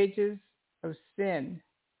the wages of sin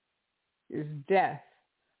is death,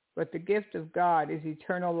 but the gift of God is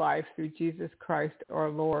eternal life through Jesus Christ our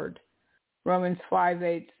Lord. Romans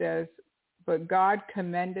 5:8 says, but God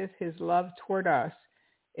commendeth his love toward us,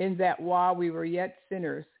 in that while we were yet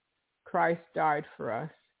sinners, Christ died for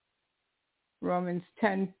us. Romans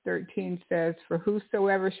 10:13 says, for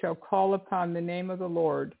whosoever shall call upon the name of the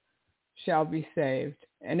Lord shall be saved.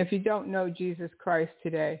 And if you don't know Jesus Christ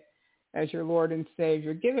today as your Lord and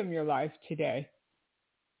Savior, give him your life today.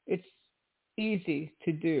 It's easy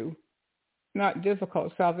to do. Not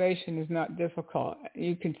difficult. Salvation is not difficult.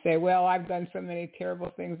 You can say, well, I've done so many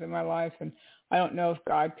terrible things in my life and I don't know if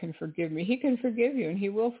God can forgive me. He can forgive you and he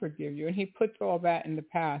will forgive you, and he puts all that in the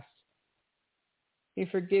past. He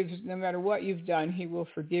forgives no matter what you've done. He will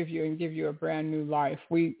forgive you and give you a brand new life.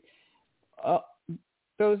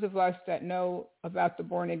 Those of us that know about the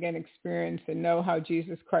born-again experience and know how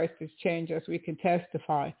Jesus Christ has changed us, we can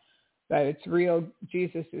testify that it's real.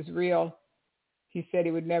 Jesus is real. He said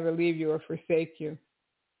he would never leave you or forsake you.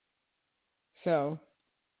 So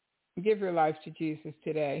give your life to Jesus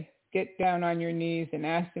today. Get down on your knees and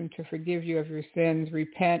ask him to forgive you of your sins.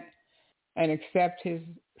 Repent and accept his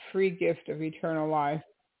free gift of eternal life.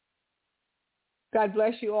 God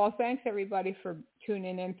bless you all. Thanks, everybody, for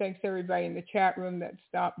tuning in. Thanks, everybody in the chat room that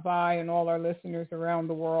stopped by and all our listeners around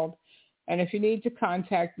the world. And if you need to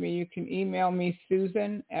contact me, you can email me,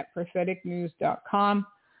 Susan@propheticnews.com.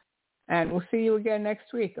 And we'll see you again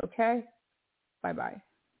next week, okay? Bye-bye.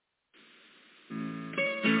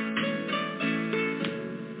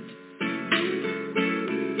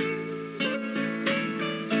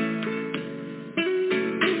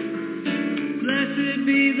 Blessed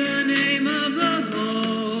be the name of the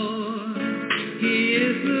Lord. He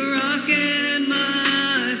is the rock and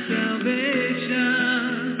my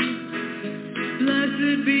salvation.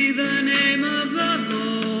 Blessed be the name of the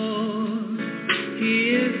Lord. He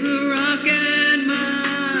is the rock and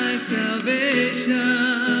my salvation.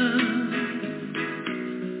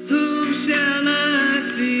 Whom shall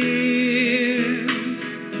I fear?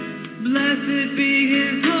 Blessed be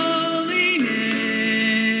his holy name.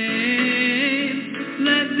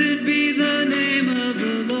 Blessed be the name of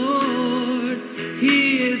the Lord.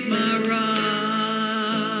 He is my rock.